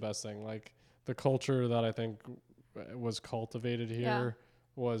literally the best thing. Like the culture that I think was cultivated here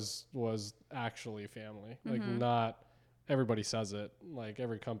was actually family. Like not everybody says it. Like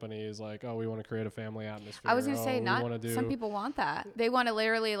every company is like, oh, we want to create a family atmosphere. I was going to say, some people want that. They want to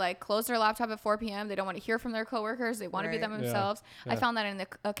literally like close their laptop at 4 p.m. They don't want to hear from their coworkers. They want to be them themselves. I found that in the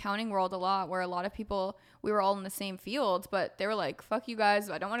accounting world a lot, where a lot of people, we were all in the same field, but they were like, fuck you guys.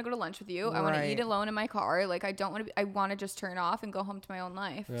 I don't want to go to lunch with you. I want to eat alone in my car. Like I don't want to, I want to just turn off and go home to my own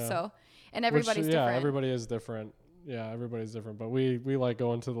life. So, and everybody's different. Yeah, everybody is different. Yeah, everybody's different, but we like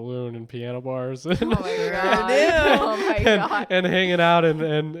going to the Loon and piano bars and, oh my god, oh my god, and hanging out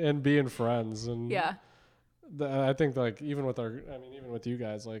and being friends. And I think like even with you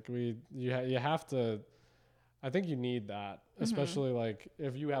guys, like you have to. I think you need that, especially like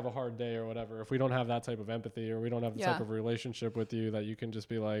if you have a hard day or whatever. If we don't have that type of empathy or we don't have the type of relationship with you that you can just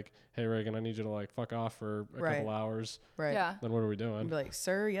be like, hey Reagan, I need you to like fuck off for a couple hours. Right. Yeah. Then what are we doing? I'd be like,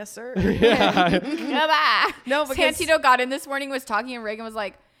 sir, yes, sir. No, because Santino got in this morning, was talking, and Reagan was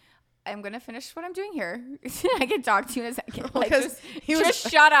like, I'm going to finish what I'm doing here. I can talk to you in a second. Like, he was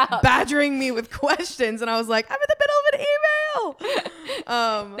shut up. Badgering me with questions. And I was like, I'm in the middle of an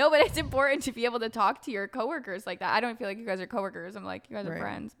email. No, but it's important to be able to talk to your coworkers like that. I don't feel like you guys are coworkers. I'm like, you guys are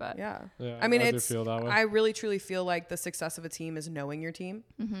friends. But yeah. I mean, I feel that way. I really, truly feel like the success of a team is knowing your team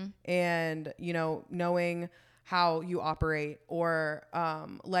and, knowing how you operate or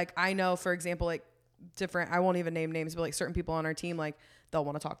like I know, for example, like I won't even name names, but like certain people on our team, like they'll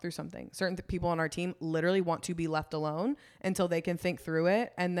want to talk through something. Certain people on our team literally want to be left alone until they can think through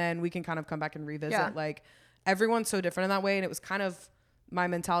it. And then we can kind of come back and revisit. Yeah. Like everyone's so different in that way. And it was kind of my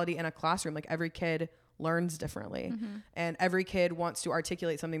mentality in a classroom. Like every kid learns differently and every kid wants to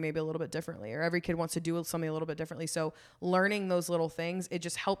articulate something maybe a little bit differently, or every kid wants to do something a little bit differently. So learning those little things, it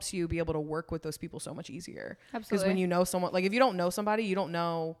just helps you be able to work with those people so much easier. Absolutely. Because when you know someone, like if you don't know somebody, you don't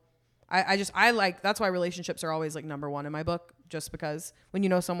know. I like, that's why relationships are always like number one in my book, just because when you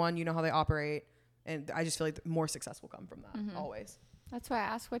know someone, you know how they operate. And I just feel like more success will come from that always. That's why I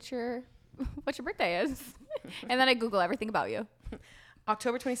asked what your birthday is. And then I Google everything about you.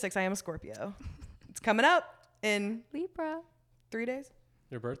 October 26th, I am a Scorpio. It's coming up in Libra. 3 days.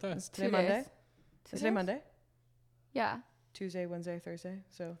 Your birthday? Is today Monday? Is today Monday? Yeah. Tuesday, Wednesday, Thursday.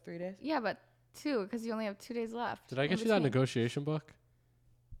 So 3 days. Yeah, but 2, because you only have 2 days left. Did I get you that negotiation book?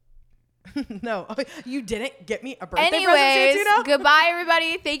 No, you didn't get me a birthday present, Anyways, Santino? goodbye,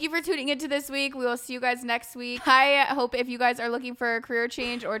 everybody. Thank you for tuning into this week. We will see you guys next week. I hope if you guys are looking for a career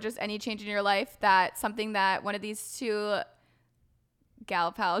change or just any change in your life, that something that one of these two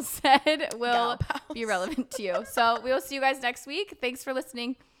gal pals said will be relevant to you. So we will see you guys next week. Thanks for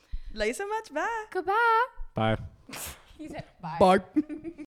listening. Love you so much. Bye. Goodbye. Bye. He said bye. Bye.